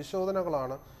അത്യാവശ്യമാണ്. ഇപ്പോൾ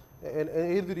പരിശോധനകളാണ്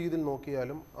ഏത് രീതിയിൽ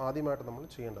നോക്കിയാലും ആദ്യമായിട്ട് നമ്മൾ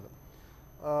ചെയ്യേണ്ടത്.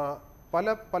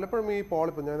 പലപ്പോഴും ഈ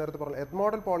പോളിപ്പ്, ഞാൻ നേരത്തെ പറഞ്ഞ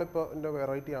എത്മോഡൽ പോളിപ്പിൻ്റെ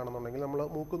വെറൈറ്റി ആണെന്നുണ്ടെങ്കിൽ നമ്മൾ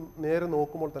മൂക്ക് നേരെ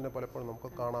നോക്കുമ്പോൾ തന്നെ പലപ്പോഴും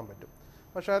നമുക്ക് കാണാൻ പറ്റും.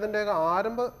 പക്ഷേ അതിൻ്റെയൊക്കെ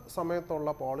ആരംഭ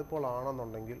സമയത്തുള്ള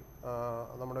പോളിപ്പുകളാണെന്നുണ്ടെങ്കിൽ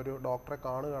നമ്മുടെ ഒരു ഡോക്ടറെ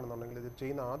കാണുകയാണെന്നുണ്ടെങ്കിൽ ഇത്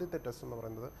ചെയ്യുന്ന ആദ്യത്തെ ടെസ്റ്റ് എന്ന്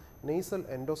പറയുന്നത് നെയ്സൽ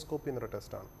എൻഡോസ്കോപ്പി എന്നൊരു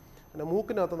ടെസ്റ്റാണ്. പിന്നെ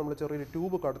മൂക്കിനകത്ത് നമ്മൾ ചെറിയൊരു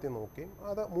ട്യൂബ് കടത്തി നോക്കി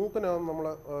അത് മൂക്കിനകത്ത് നമ്മൾ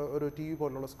ഒരു ടി വി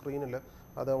പോലുള്ള സ്ക്രീനിൽ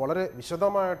അത് വളരെ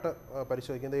വിശദമായിട്ട്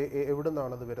പരിശോധിക്കുന്നത് എവിടെ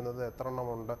നിന്നാണ് ഇത് വരുന്നത്, എത്ര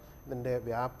എണ്ണമുണ്ട്, ഇതിൻ്റെ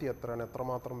വ്യാപ്തി എത്രയാണ്,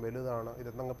 എത്രമാത്രം വലുതാണ്, ഇത്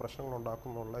എന്തെങ്കിലും പ്രശ്നങ്ങൾ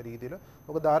ഉണ്ടാക്കുന്നുള്ള രീതിയിൽ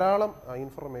നമുക്ക് ധാരാളം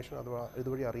ഇൻഫർമേഷൻ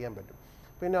ഇതുവഴി അറിയാൻ പറ്റും.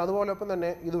 പിന്നെ അതുപോലൊപ്പം തന്നെ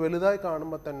ഇത് വലുതായി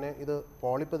കാണുമ്പോൾ തന്നെ ഇത്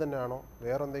പോളിപ്പ് തന്നെയാണോ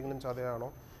വേറെ എന്തെങ്കിലും ചതയാണോ?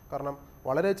 കാരണം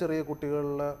വളരെ ചെറിയ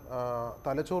കുട്ടികളിൽ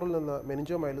തലച്ചോറിൽ നിന്ന്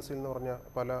മെനിഞ്ചോമൈലസിൽ എന്ന് പറഞ്ഞ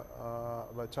പല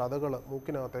ചതകൾ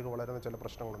മൂക്കിനകത്തേക്ക് വളരുന്ന ചില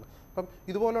പ്രശ്നങ്ങളുണ്ട്. അപ്പം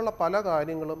ഇതുപോലുള്ള പല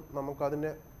കാര്യങ്ങളും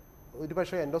നമുക്കതിൻ്റെ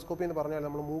ഒരുപക്ഷെ എൻഡോസ്കോപ്പി എന്ന് പറഞ്ഞാൽ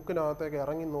നമ്മൾ മൂക്കിനകത്തേക്ക്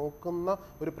ഇറങ്ങി നോക്കുന്ന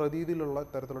ഒരു പ്രതീതിയിലുള്ള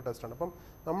തരത്തിലുള്ള ടെസ്റ്റാണ്. അപ്പം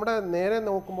നമ്മുടെ നേരെ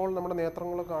നോക്കുമ്പോൾ നമ്മുടെ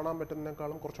നേത്രങ്ങൾ കാണാൻ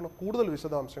പറ്റുന്നതിനേക്കാളും കുറച്ചുകൂടെ കൂടുതൽ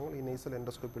വിശദാംശങ്ങൾ ഈ നെയ്സൽ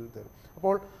എൻഡോസ്കോപ്പിയിൽ തരും.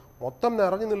 അപ്പോൾ മൊത്തം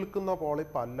നിറഞ്ഞു നിൽക്കുന്ന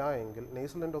പോളിപ്പ് അല്ല എങ്കിൽ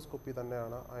നെയ്സൽ എൻഡോസ്കോപ്പി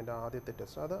തന്നെയാണ് അതിൻ്റെ ആദ്യത്തെ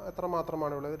ടെസ്റ്റ്. അത്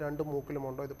എത്രമാത്രമാണ് ഉള്ളത്, രണ്ട്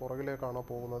മൂക്കിലുമുണ്ടോ, ഇത് പുറകിലേക്കാണോ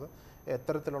പോകുന്നത്,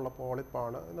 എത്തരത്തിലുള്ള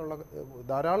പോളിപ്പാണ് എന്നുള്ള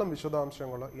ധാരാളം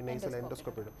വിശദാംശങ്ങൾ ഈ നെയ്സൽ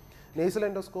എൻഡോസ്കോപ്പി ഇടും. നെയ്സൽ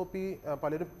എൻഡോസ്കോപ്പി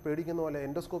പലരും പേടിക്കുന്ന പോലെ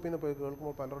എൻഡോസ്കോപ്പി എന്ന് പോയി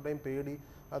കേൾക്കുമ്പോൾ പലരുടെയും പേടി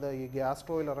അത് ഈ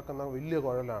ഗ്യാസ്ട്രോയിൽ ഇറക്കുന്ന വലിയ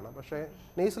കുഴലാണ്. പക്ഷേ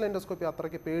നെയ്സൽ എൻഡോസ്കോപ്പി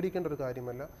അത്രയ്ക്ക് പേടിക്കേണ്ട ഒരു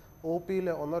കാര്യമല്ല. ഒ പിയിൽ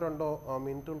 1-2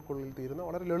 മിനിറ്റുകൾക്കുള്ളിൽ തീരുന്ന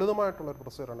വളരെ ലളിതമായിട്ടുള്ളൊരു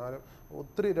പ്രൊസീജിയറാണ്.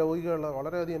 ഒത്തിരി രോഗികൾ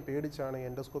വളരെയധികം പേടിച്ചാണ് ഈ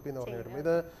എൻഡോസ്കോപ്പി എന്ന് പറഞ്ഞു വരുന്നത്.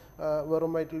 ഇത്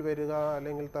വെറും വയറ്റിൽ വരിക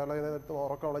അല്ലെങ്കിൽ തലേന്നേരത്ത്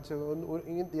ഉറക്കം വളച്ച്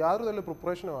യാതൊരു തരം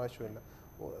പ്രിപ്പറേഷനും ആവശ്യമില്ല.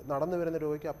 നടന്നു വരുന്ന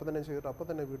രോഗിക്ക് അപ്പം തന്നെ ചെയ്തിട്ട് അപ്പം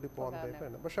തന്നെ വീട്ടിൽ പോകാൻ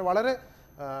ടൈപ്പാണ്. പക്ഷേ വളരെ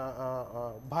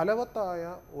ഫലവത്തായ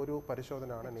ഒരു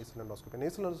പരിശോധനയാണ് നെയ്സൽ എൻഡോസ്കോപ്പി.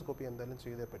 നെയ്സൽ എൻഡോസ്കോപ്പി എന്തായാലും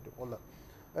ചെയ്തേ പറ്റും. ഒന്ന്.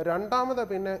 രണ്ടാമത്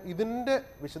പിന്നെ ഇതിൻ്റെ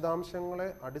വിശദാംശങ്ങളെ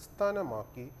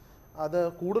അടിസ്ഥാനമാക്കി അത്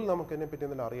കൂടുതൽ നമുക്ക് ഇതിനെപ്പറ്റി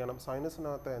എന്തെങ്കിലും അറിയണം.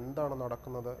 സൈനസിനകത്ത് എന്താണ്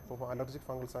നടക്കുന്നത്, ഇപ്പോൾ അലർജിക്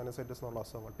ഫംഗൽ സൈനസൈറ്റിസ് എന്നുള്ള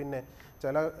അസുഖങ്ങൾ, പിന്നെ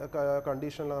ചില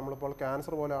കണ്ടീഷനിൽ നമ്മളിപ്പോൾ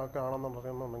ക്യാൻസർ പോലെ ഒക്കെ ആണെന്ന്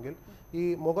പറയുന്നുണ്ടെങ്കിൽ ഈ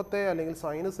മുഖത്തെ അല്ലെങ്കിൽ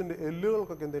സൈനസിൻ്റെ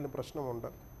എല്ലുകൾക്കൊക്കെ എന്തെങ്കിലും പ്രശ്നമുണ്ട്,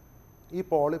 ഈ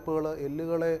പോളിപ്പുകൾ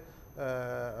എല്ലുകളെ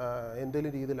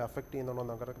എന്തെങ്കിലും രീതിയിൽ അഫക്റ്റ് ചെയ്യുന്നുണ്ടോ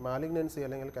എന്നൊക്കെ, മാലിഗ്നൻസി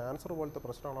അല്ലെങ്കിൽ ക്യാൻസർ പോലത്തെ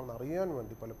പ്രശ്നമാണെന്ന് അറിയാൻ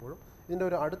വേണ്ടി പലപ്പോഴും ഇതിൻ്റെ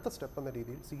ഒരു അടുത്ത സ്റ്റെപ്പ് എന്ന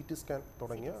രീതിയിൽ CT സ്കാൻ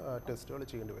തുടങ്ങിയ ടെസ്റ്റുകൾ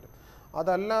ചെയ്യേണ്ടി വരും.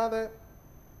 അതല്ലാതെ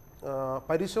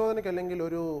പരിശോധനയ്ക്ക് അല്ലെങ്കിൽ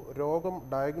ഒരു രോഗം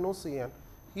ഡയഗ്നോസ് ചെയ്യാൻ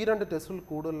ഈ രണ്ട് ടെസ്റ്റുകൾ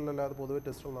കൂടുതലല്ലാതെ പൊതുവെ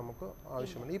ടെസ്റ്റുകൾ നമുക്ക്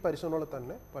ആവശ്യമില്ല. ഈ പരിശോധനകൾ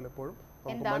തന്നെ പലപ്പോഴും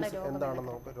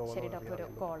എന്താണെന്ന് നമുക്ക് രോഗം.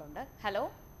 ഹലോ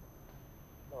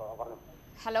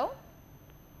ഹലോ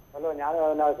ഹലോ, ഞാൻ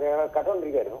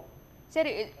കേട്ടോണ്ടിരിക്കുന്നു.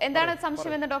 ശരി, എന്താണ്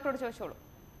സംശയം എന്ന് ഡോക്ടറോട് ചോദിച്ചോളൂ.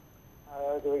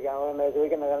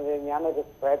 ചോദിക്കുന്ന കാരണം ഞാനൊരു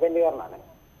സ്പ്രേ പെയിന്റുകാരനാണ്.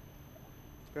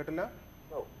 കേട്ടില്ല.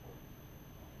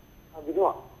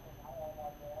 ബിനുവാ,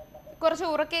 കുറച്ച്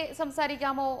ഉറക്കെ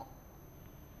സംസാരിക്കാമോ?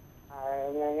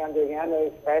 ഞാൻ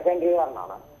സ്പ്രേ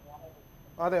പെയിന്റുകാരനാണ്.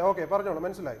 അതെ, ഓക്കെ, പറഞ്ഞോളൂ,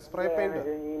 മനസ്സിലായി. സ്പ്രേ പെയിന്റ്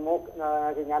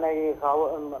ഞാൻ ഈ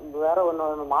വേറെ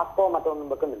ഒന്നും മാസ്കോ മറ്റോ ഒന്നും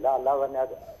വെക്കുന്നില്ല, അല്ലാതെ തന്നെ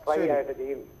ട്രൈ ആയിട്ട്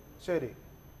ചെയ്യും. ശരി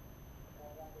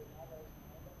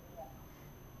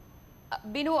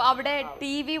ബിനു, അവിടെ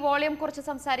TV വോളിയം കുറച്ച്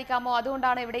സംസാരിക്കാമോ?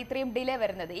 അതുകൊണ്ടാണ് ഇവിടെ ഇത്രയും ഡിലേ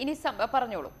വരുന്നത്. ഇനി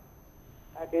പറഞ്ഞോളൂ.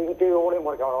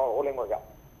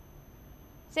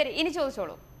 ശരി, ഇനി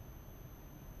ചോദിച്ചോളൂ.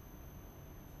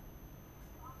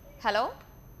 ഹലോ.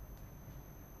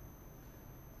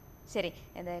 ശരി,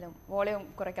 എന്തായാലും വോളിയം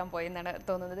കുറയ്ക്കാൻ പോയി എന്നാണ്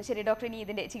തോന്നുന്നത്. ശരി ഡോക്ടർ, ഇനി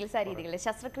ഇതിന്റെ ചികിത്സാ രീതികൾ,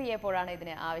 ശസ്ത്രക്രിയ എപ്പോഴാണ്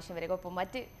ഇതിന് ആവശ്യം വരിക, ഒപ്പം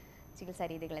മറ്റ് ചികിത്സാ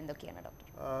രീതികൾ എന്തൊക്കെയാണ് ഡോക്ടർ?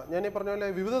 ഞാൻ ഈ പറഞ്ഞ പോലെ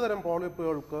വിവിധ തരം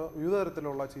പോളിപ്പുകൾക്ക് വിവിധ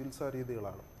തരത്തിലുള്ള ചികിത്സാ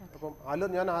രീതികളാണ്. അപ്പം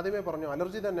ഞാൻ ആദ്യമേ പറഞ്ഞു,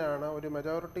 അലർജി തന്നെയാണ് ഒരു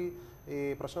മെജോറിറ്റി ഈ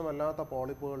പ്രശ്നമല്ലാത്ത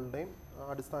പോളിപ്പുകളുടെയും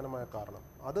അടിസ്ഥാനമായ കാരണം.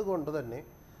 അതുകൊണ്ട് തന്നെ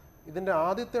ഇതിൻ്റെ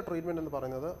ആദ്യത്തെ ട്രീറ്റ്മെൻറ്റ് എന്ന്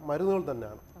പറയുന്നത് മരുന്നുകൾ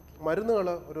തന്നെയാണ്. മരുന്നുകൾ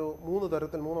ഒരു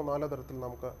 3-4 തരത്തിൽ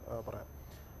നമുക്ക് പറയാം.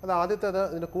 അത് ആദ്യത്തേത്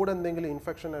ഇതിൻ്റെ കൂടെ എന്തെങ്കിലും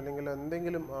ഇൻഫെക്ഷൻ അല്ലെങ്കിൽ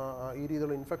എന്തെങ്കിലും ഈ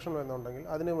രീതിയിലുള്ള ഇൻഫെക്ഷൻ വരുന്നുണ്ടെങ്കിൽ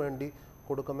അതിനു വേണ്ടി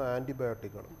കൊടുക്കുന്ന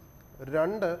ആൻറ്റിബയോട്ടിക്കുകൾ.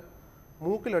 2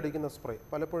 മൂക്കിലടിക്കുന്ന സ്പ്രേ.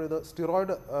 പലപ്പോഴും ഇത്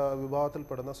സ്റ്റിറോയിഡ്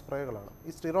വിഭാഗത്തിൽപ്പെടുന്ന സ്പ്രേകളാണ്.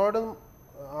 ഈ സ്റ്റിറോയിഡും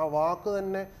ആ വാക്ക്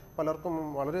തന്നെ പലർക്കും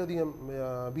വളരെയധികം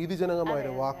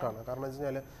ഭീതിജനകമായൊരു വാക്കാണ്. കാരണം എന്ന് വെച്ച്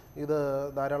കഴിഞ്ഞാൽ ഇത്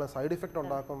ധാരാളം സൈഡ് ഇഫക്റ്റ്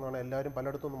ഉണ്ടാക്കുന്നതാണ്. എല്ലാവരും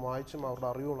പലയിടത്തുനിന്നും വായിച്ചും അവരുടെ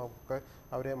അറിവുകളൊക്കെ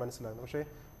അവരെ മനസ്സിലാകുന്നത്. പക്ഷേ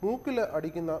മൂക്കിൽ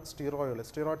അടിക്കുന്ന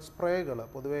സ്റ്റിറോയിഡ് സ്പ്രേകൾ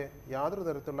പൊതുവേ യാതൊരു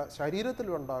തരത്തിലുള്ള ശരീരത്തിൽ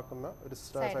ഉണ്ടാക്കുന്ന ഒരു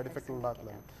സൈഡ് ഇഫക്റ്റ്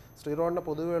ഉണ്ടാക്കുന്നതാണ്. സ്റ്റിറോയിഡിൻ്റെ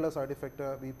പൊതുവെയുള്ള സൈഡ് ഇഫക്റ്റ്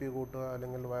BP കൂട്ടുക,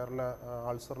 അല്ലെങ്കിൽ വയറിലെ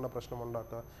അൾസറിൻ്റെ പ്രശ്നം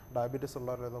ഉണ്ടാക്കുക, ഡയബറ്റീസ്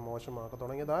ഉള്ളവരത് മോശമാക്കുക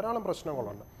തുടങ്ങിയ ധാരാളം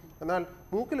പ്രശ്നങ്ങളുണ്ട്. എന്നാൽ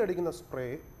മൂക്കിലടിക്കുന്ന സ്പ്രേ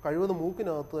കഴിവതും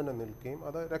മൂക്കിനകത്ത് തന്നെ നിൽക്കുകയും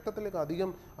അത് രക്തത്തിലേക്ക്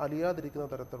അധികം അലിയാതിരിക്കുന്ന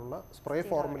തരത്തിലുള്ള സ്പ്രേ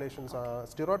ഫോർമുലേഷൻസ്,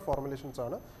 സ്റ്റിറോയിഡ് ഫോർമുലേഷൻസ്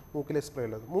ആണ് മൂക്കിലെ സ്പ്രേ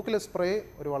ഉള്ളത്. മൂക്കിലെ സ്പ്രേ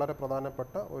ഒരു വളരെ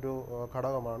പ്രധാനപ്പെട്ട ഒരു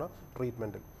ഘടകമാണ്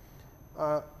ട്രീറ്റ്മെൻറ്റിൽ.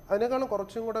 അതിനേക്കാളും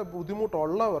കുറച്ചും കൂടെ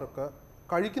ബുദ്ധിമുട്ടുള്ളവർക്ക്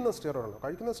കഴിക്കുന്ന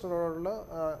സ്റ്റിറോയിഡിൽ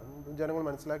ജനങ്ങൾ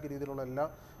മനസ്സിലാക്കിയ രീതിയിലുള്ള എല്ലാ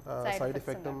സൈഡ്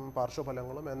ഇഫക്റ്റും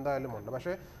പാർശ്വഫലങ്ങളും എന്തായാലും ഉണ്ട്.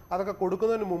 പക്ഷേ അതൊക്കെ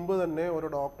കൊടുക്കുന്നതിന് മുമ്പ് തന്നെ ഒരു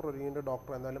ഡോക്ടർ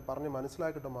എന്തായാലും പറഞ്ഞ്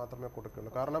മനസ്സിലാക്കിയിട്ട് മാത്രമേ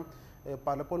കൊടുക്കുകയുള്ളൂ. കാരണം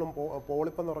പലപ്പോഴും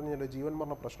പോളിപ്പ് എന്ന് പറഞ്ഞാൽ ജീവൻ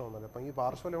മരണ പ്രശ്നമൊന്നുമില്ല. അപ്പം ഈ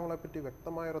പാർശ്വഫലങ്ങളെപ്പറ്റി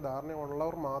വ്യക്തമായൊരു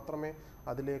ധാരണയുള്ളവർ മാത്രമേ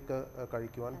അതിലേക്ക്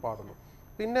കഴിക്കുവാൻ പാടുള്ളൂ.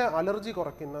 പിന്നെ അലർജി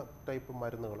കുറയ്ക്കുന്ന ടൈപ്പ്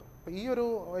മരുന്നുകൾ. അപ്പോൾ ഈ ഒരു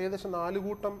ഏകദേശം 4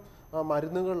 കൂട്ടം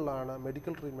മരുന്നുകളിലാണ്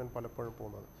മെഡിക്കൽ ട്രീറ്റ്മെൻറ്റ് പലപ്പോഴും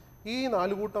പോകുന്നത്. ഈ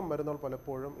 4 കൂട്ടം മരുന്നുകൾ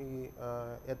പലപ്പോഴും ഈ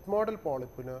എത്മോഡൽ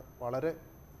പോളിപ്പിന് വളരെ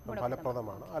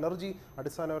ഫലപ്രദമാണ്. അലർജി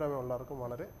അടിസ്ഥാനപരമായുള്ളവർക്കും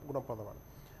വളരെ ഗുണപ്രദമാണ്.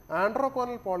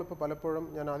 ആൻഡ്രോകോണൽ പോളിപ്പ് പലപ്പോഴും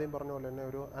ഞാൻ ആദ്യം പറഞ്ഞ പോലെ തന്നെ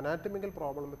ഒരു അനാറ്റമിക്കൽ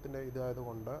പ്രോബ്ലത്തിൻ്റെ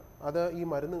ഇതായതുകൊണ്ട് അത് ഈ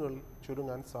മരുന്നുകൾ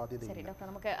ചുരുങ്ങാൻ സാധ്യതയില്ല. ഡോക്ടർ,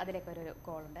 നമുക്ക് അതിലേക്ക് ഒരു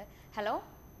കോൾ ഉണ്ട്. ഹലോ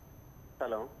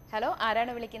ഹലോ ഹലോ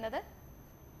ആരാണ് വിളിക്കുന്നത്?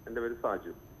 എൻ്റെ പേര്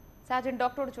സാജു. സാജു,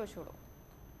 ഡോക്ടറോട് ചോദിച്ചോളൂ.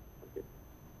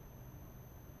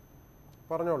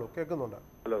 പറഞ്ഞോളൂ, കേൾക്കുന്നുണ്ട്.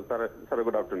 ഹലോ സാറേ. സാറേ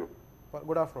ഗുഡ് ആഫ്റ്റർനൂൺ.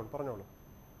 പറഞ്ഞോളൂ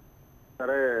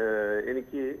സാറേ.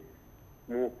 എനിക്ക്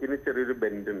മൂക്കിന് ചെറിയൊരു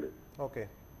ബെൻഡ് ഉണ്ട്. ഓക്കെ.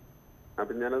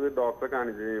 അപ്പൊ ഞാനത് ഡോക്ടറെ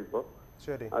കാണിച്ചു കഴിഞ്ഞപ്പോ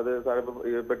ശരി, അത് സാറേ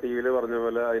ഇപ്പൊ ടിവിയിൽ പറഞ്ഞ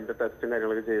പോലെ അതിന്റെ ടെസ്റ്റും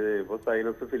കാര്യങ്ങളൊക്കെ ചെയ്ത് കഴിയുമ്പോൾ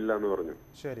സൈനസ് ഫില്ലാന്ന് പറഞ്ഞു.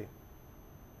 ശരി.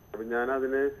 അപ്പൊ ഞാൻ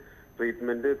അതിന്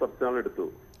ട്രീറ്റ്മെന്റ് കുറച്ച് നാൾ എടുത്തു.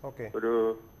 ഒരു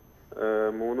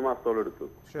 3 മാസത്തോളം എടുത്തു.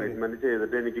 ട്രീറ്റ്മെന്റ്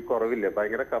ചെയ്തിട്ട് എനിക്ക് കുറവില്ല,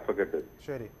 ഭയങ്കര കഫക്കെട്ട്.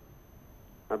 ശരി.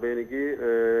 അപ്പൊ എനിക്ക്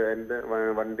എന്റെ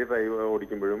വണ്ടി ഡ്രൈവ്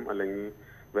ഓടിക്കുമ്പോഴും അല്ലെങ്കിൽ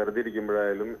വെറുതെ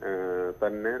ഇരിക്കുമ്പോഴായാലും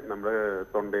തന്നെ നമ്മുടെ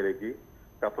തൊണ്ടയിലേക്ക്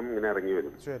കഫം ഇങ്ങനെ ഇറങ്ങി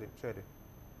വരും. ശരി ശരി.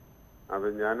 അത്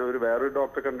ഞാൻ വേറൊരു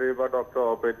ഡോക്ടറെ കണ്ടു കഴിഞ്ഞപ്പോൾ ആ ഡോക്ടർ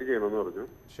ഓപ്പറേറ്റ് ചെയ്യണമെന്ന് പറഞ്ഞു.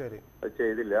 ശരി. അത്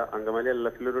ചെയ്തില്ല. അങ്കമാലി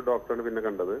LF-ൽ ഡോക്ടറാണ് പിന്നെ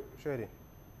കണ്ടത്. ശരി.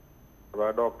 അപ്പൊ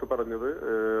ആ ഡോക്ടർ പറഞ്ഞത്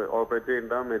ഓപ്പറേറ്റ്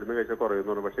ചെയ്യേണ്ട, മരുന്ന് കഴിച്ചാൽ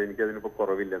കുറയുന്നു പറഞ്ഞു. പക്ഷെ എനിക്ക് അതിനിപ്പോ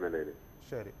കുറവില്ല നിലയിൽ.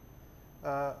 ശരി.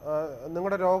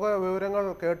 നിങ്ങളുടെ രോഗ വിവരങ്ങൾ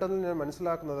കേട്ടതിൽ ഞാൻ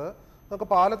മനസ്സിലാക്കുന്നത് നമുക്ക്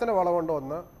പാലത്തിന് വളവുണ്ടോ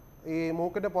ഒന്ന്, ഈ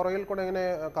മൂക്കിൻ്റെ പുറകിൽ കൂടെ ഇങ്ങനെ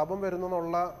കഫം വരുന്നു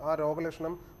എന്നുള്ള ആ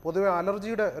രോഗലക്ഷണം പൊതുവെ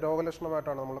അലർജിയുടെ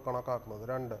രോഗലക്ഷണമായിട്ടാണ് നമ്മൾ കണക്കാക്കുന്നത്.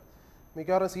 2,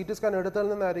 മിക്കവാറും CT സ്കാൻ എടുത്തതിൽ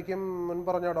നിന്നായിരിക്കും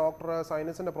മുൻപറഞ്ഞ ഡോക്ടർ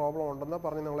സൈനസിൻ്റെ പ്രോബ്ലം ഉണ്ടെന്ന്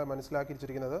പറഞ്ഞ് നിങ്ങളെ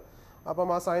മനസ്സിലാക്കിയിരിക്കുന്നത്.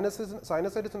 അപ്പം ആ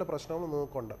സൈനസൈറ്റിസിൻ്റെ പ്രശ്നവും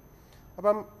നിങ്ങൾക്കുണ്ട്.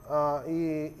 അപ്പം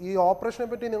ഈ ഓപ്പറേഷനെ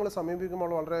പറ്റി നിങ്ങൾ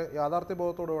സമീപിക്കുമ്പോൾ വളരെ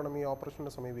യാഥാർത്ഥ്യബോധത്തോടെ വേണം ഈ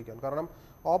ഓപ്പറേഷനെ സമീപിക്കാൻ. കാരണം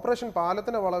ഓപ്പറേഷൻ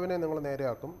പാലത്തിൻ്റെ വളവിനെ നിങ്ങൾ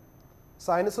നേരെയാക്കും.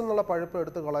 സൈനസിൽ നിന്നുള്ള പഴുപ്പ്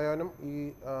എടുത്ത് കളയാനും ഈ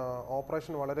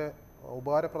ഓപ്പറേഷൻ വളരെ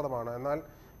ഉപകാരപ്രദമാണ്. എന്നാൽ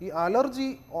ഈ അലർജി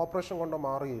ഓപ്പറേഷൻ കൊണ്ട്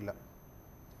മാറുകയില്ല.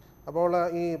 അപ്പോൾ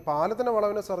ഈ പാലത്തിൻ്റെ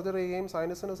വളവിന് സർജറി ചെയ്യുകയും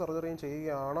സൈനസിന് സർജറിയും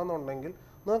ചെയ്യുകയാണെന്നുണ്ടെങ്കിൽ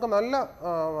നിങ്ങൾക്ക് നല്ല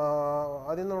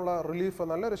അതിൽ നിന്നുള്ള റിലീഫ്,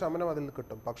 നല്ലൊരു ശമനം അതിൽ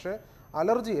കിട്ടും. പക്ഷേ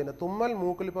അലർജിന് തുമ്മൽ,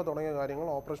 മൂക്കൊലിപ്പ് തുടങ്ങിയ കാര്യങ്ങൾ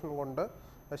ഓപ്പറേഷൻ കൊണ്ട്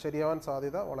ശരിയാവാൻ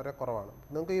സാധ്യത വളരെ കുറവാണ്.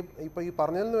 നിങ്ങൾക്ക് ഇപ്പോൾ ഈ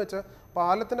പറഞ്ഞതിൽ നിന്ന് വെച്ച്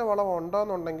പാലത്തിൻ്റെ വളവ്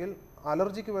ഉണ്ടെന്നുണ്ടെങ്കിൽ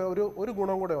അലർജിക്ക് ഒരു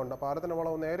ഗുണം കൂടെ ഉണ്ട്. പാലത്തിൻ്റെ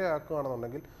വളവ് നേരെ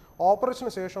ആക്കുകയാണെന്നുണ്ടെങ്കിൽ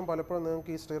ഓപ്പറേഷന് ശേഷം പലപ്പോഴും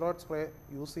നിങ്ങൾക്ക് ഈ സ്റ്റിറോയിഡ് സ്പ്രേ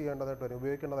യൂസ് ചെയ്യേണ്ടതായിട്ട് വരും,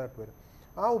 ഉപയോഗിക്കേണ്ടതായിട്ട് വരും.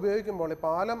 ആ ഉപയോഗിക്കുമ്പോൾ ഈ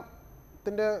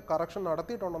പാലത്തിൻ്റെ കറക്ഷൻ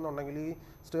നടത്തിയിട്ടുണ്ടെന്നുണ്ടെങ്കിൽ ഈ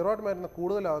സ്റ്റിറോയിഡ് മരുന്ന്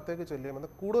കൂടുതൽ അകത്തേക്ക് ചെല്ലുകയും അത്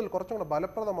കുറച്ചും കൂടെ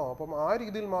ഫലപ്രദമാകും. അപ്പം ആ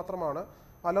രീതിയിൽ മാത്രമാണ്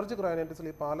അലർജിക് റൈനൈറ്റിസിൽ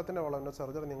ഈ പാലത്തിൻ്റെ വളവിൻ്റെ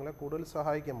സർജറി നിങ്ങളെ കൂടുതൽ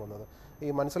സഹായിക്കാൻ പോകുന്നത്. ഈ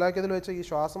മനസ്സിലാക്കിയതിൽ വെച്ച് ഈ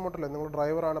ശ്വാസം മുട്ടൽ, നിങ്ങൾ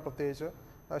ഡ്രൈവറാണ് പ്രത്യേകിച്ച്,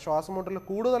 ശ്വാസം മുട്ടൽ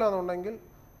കൂടുതലാണെന്നുണ്ടെങ്കിൽ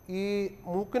ഈ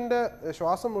മൂക്കിൻ്റെ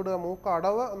ശ്വാസം വിടുക, മൂക്ക്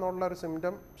അടവ് എന്നുള്ളൊരു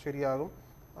സിംറ്റം ശരിയാകും.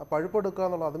 പഴുപ്പെടുക്കുക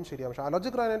എന്നുള്ളത് അതും ശരിയാകും. പക്ഷേ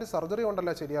അലർജിക് റൈനൈറ്റിസ് സർജറി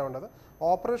കൊണ്ടല്ല ശരിയാവേണ്ടത്,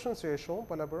 ഓപ്പറേഷൻ ശേഷവും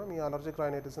പലപ്പോഴും ഈ അലർജിക്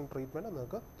റൈനൈറ്റിസിന് ട്രീറ്റ്മെൻറ്റ്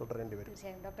നിങ്ങൾക്ക് തുടരേണ്ടി വരും.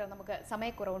 ഡോക്ടർ, നമുക്ക്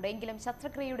സമയക്കുറവുണ്ട്, എങ്കിലും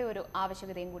ശസ്ത്രക്രിയയുടെ ഒരു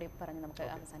ആവശ്യകതയും കൂടി പറഞ്ഞ് നമുക്ക്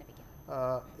അവസാനിപ്പിക്കാം.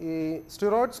 ഈ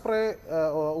സ്റ്റിറോയിഡ് സ്പ്രേ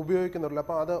ഉപയോഗിക്കുന്നില്ല,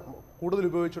 അപ്പോൾ അത് കൂടുതൽ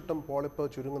ഉപയോഗിച്ചിട്ടും പോളിപ്പ്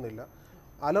ചുരുങ്ങുന്നില്ല.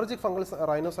 അലർജിക് ഫംഗൽ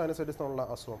റൈനോസൈനസൈറ്റിസ് എന്നുള്ള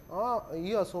അസുഖം,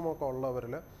 ഈ അസുഖമൊക്കെ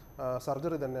ഉള്ളവരിൽ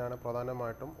സർജറി തന്നെയാണ്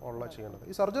പ്രധാനമായിട്ടും ചെയ്യേണ്ടത്.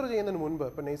 ഈ സർജറി ചെയ്യുന്നതിന് മുൻപ്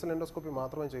ഇപ്പോൾ നേസൽ എൻഡോസ്കോപ്പി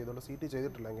മാത്രമേ ചെയ്തുള്ളൂ, CT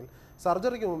ചെയ്തിട്ടില്ലെങ്കിൽ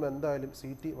സർജറിക്ക് മുമ്പ് എന്തായാലും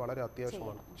CT വളരെ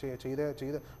അത്യാവശ്യമാണ്.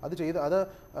 അത്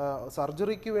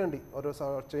സർജറിക്ക് വേണ്ടി ഒരു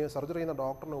സർജറി ചെയ്യുന്ന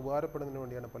ഡോക്ടറിന് ഉപകാരപ്പെടുന്നതിന്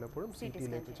വേണ്ടിയാണ് പലപ്പോഴും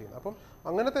CTയിലേക്ക് ചെയ്യുന്നത്. അപ്പം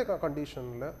അങ്ങനത്തെ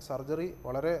കണ്ടീഷനിൽ സർജറി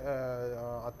വളരെ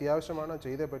അത്യാവശ്യമാണ്,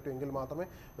 ചെയ്തേ പറ്റുമെങ്കിൽ മാത്രമേ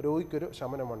രോഗിക്കൊരു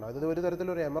ശമനമുണ്ടാകും. ഇത് ഒരു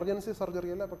തരത്തിലൊരു എമർജൻസി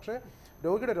സർജറി അല്ല, പക്ഷേ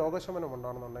രോഗിയുടെ രോഗശമനം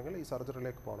ഉണ്ടാകണമെന്നുണ്ടെങ്കിൽ ഈ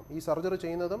സർജറിയിലേക്ക് പോകണം. ഈ സർജറി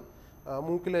ചെയ്യുന്നതും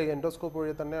മൂക്കിലെ എൻഡോസ്കോപ്പ്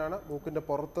വഴി തന്നെയാണ്. മൂക്കിൻ്റെ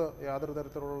പുറത്ത് യാതൊരു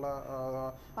തരത്തിലുള്ള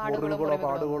മുറിവുകളോ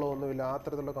പാടുകളോ ഒന്നുമില്ല, ആ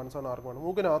തരത്തിലുള്ള കൺസേൺ ആർക്കുമാണ്.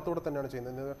 മൂക്കിനകത്തൂടെ തന്നെയാണ്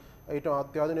ചെയ്യുന്നത്. ഏറ്റവും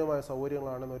അത്യാധുനികമായ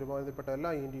സൗകര്യങ്ങളാണ് ഒരുമാതിരിപ്പെട്ട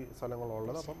എല്ലാ ENT സ്ഥലങ്ങളും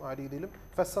ഉള്ളത്. അപ്പം ആ രീതിയിലും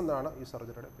ഫെസ് എന്നാണ് ഈ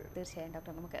സർജറിയുടെ പേര്. തീർച്ചയായും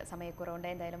ഡോക്ടർ, നമുക്ക് സമയക്കുറവുണ്ട്.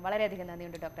 എന്തായാലും വളരെയധികം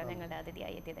നന്ദിയുണ്ട് ഡോക്ടർ ഞങ്ങളുടെ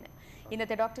അതിഥിയായി എത്തിയതിന്.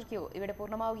 ഇന്നത്തെ ഡോക്ടർ ക്യൂ ഇവിടെ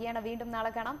പൂർണ്ണമാവുകയാണ്. വീണ്ടും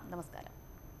നാളെ കാണാം. നമസ്കാരം.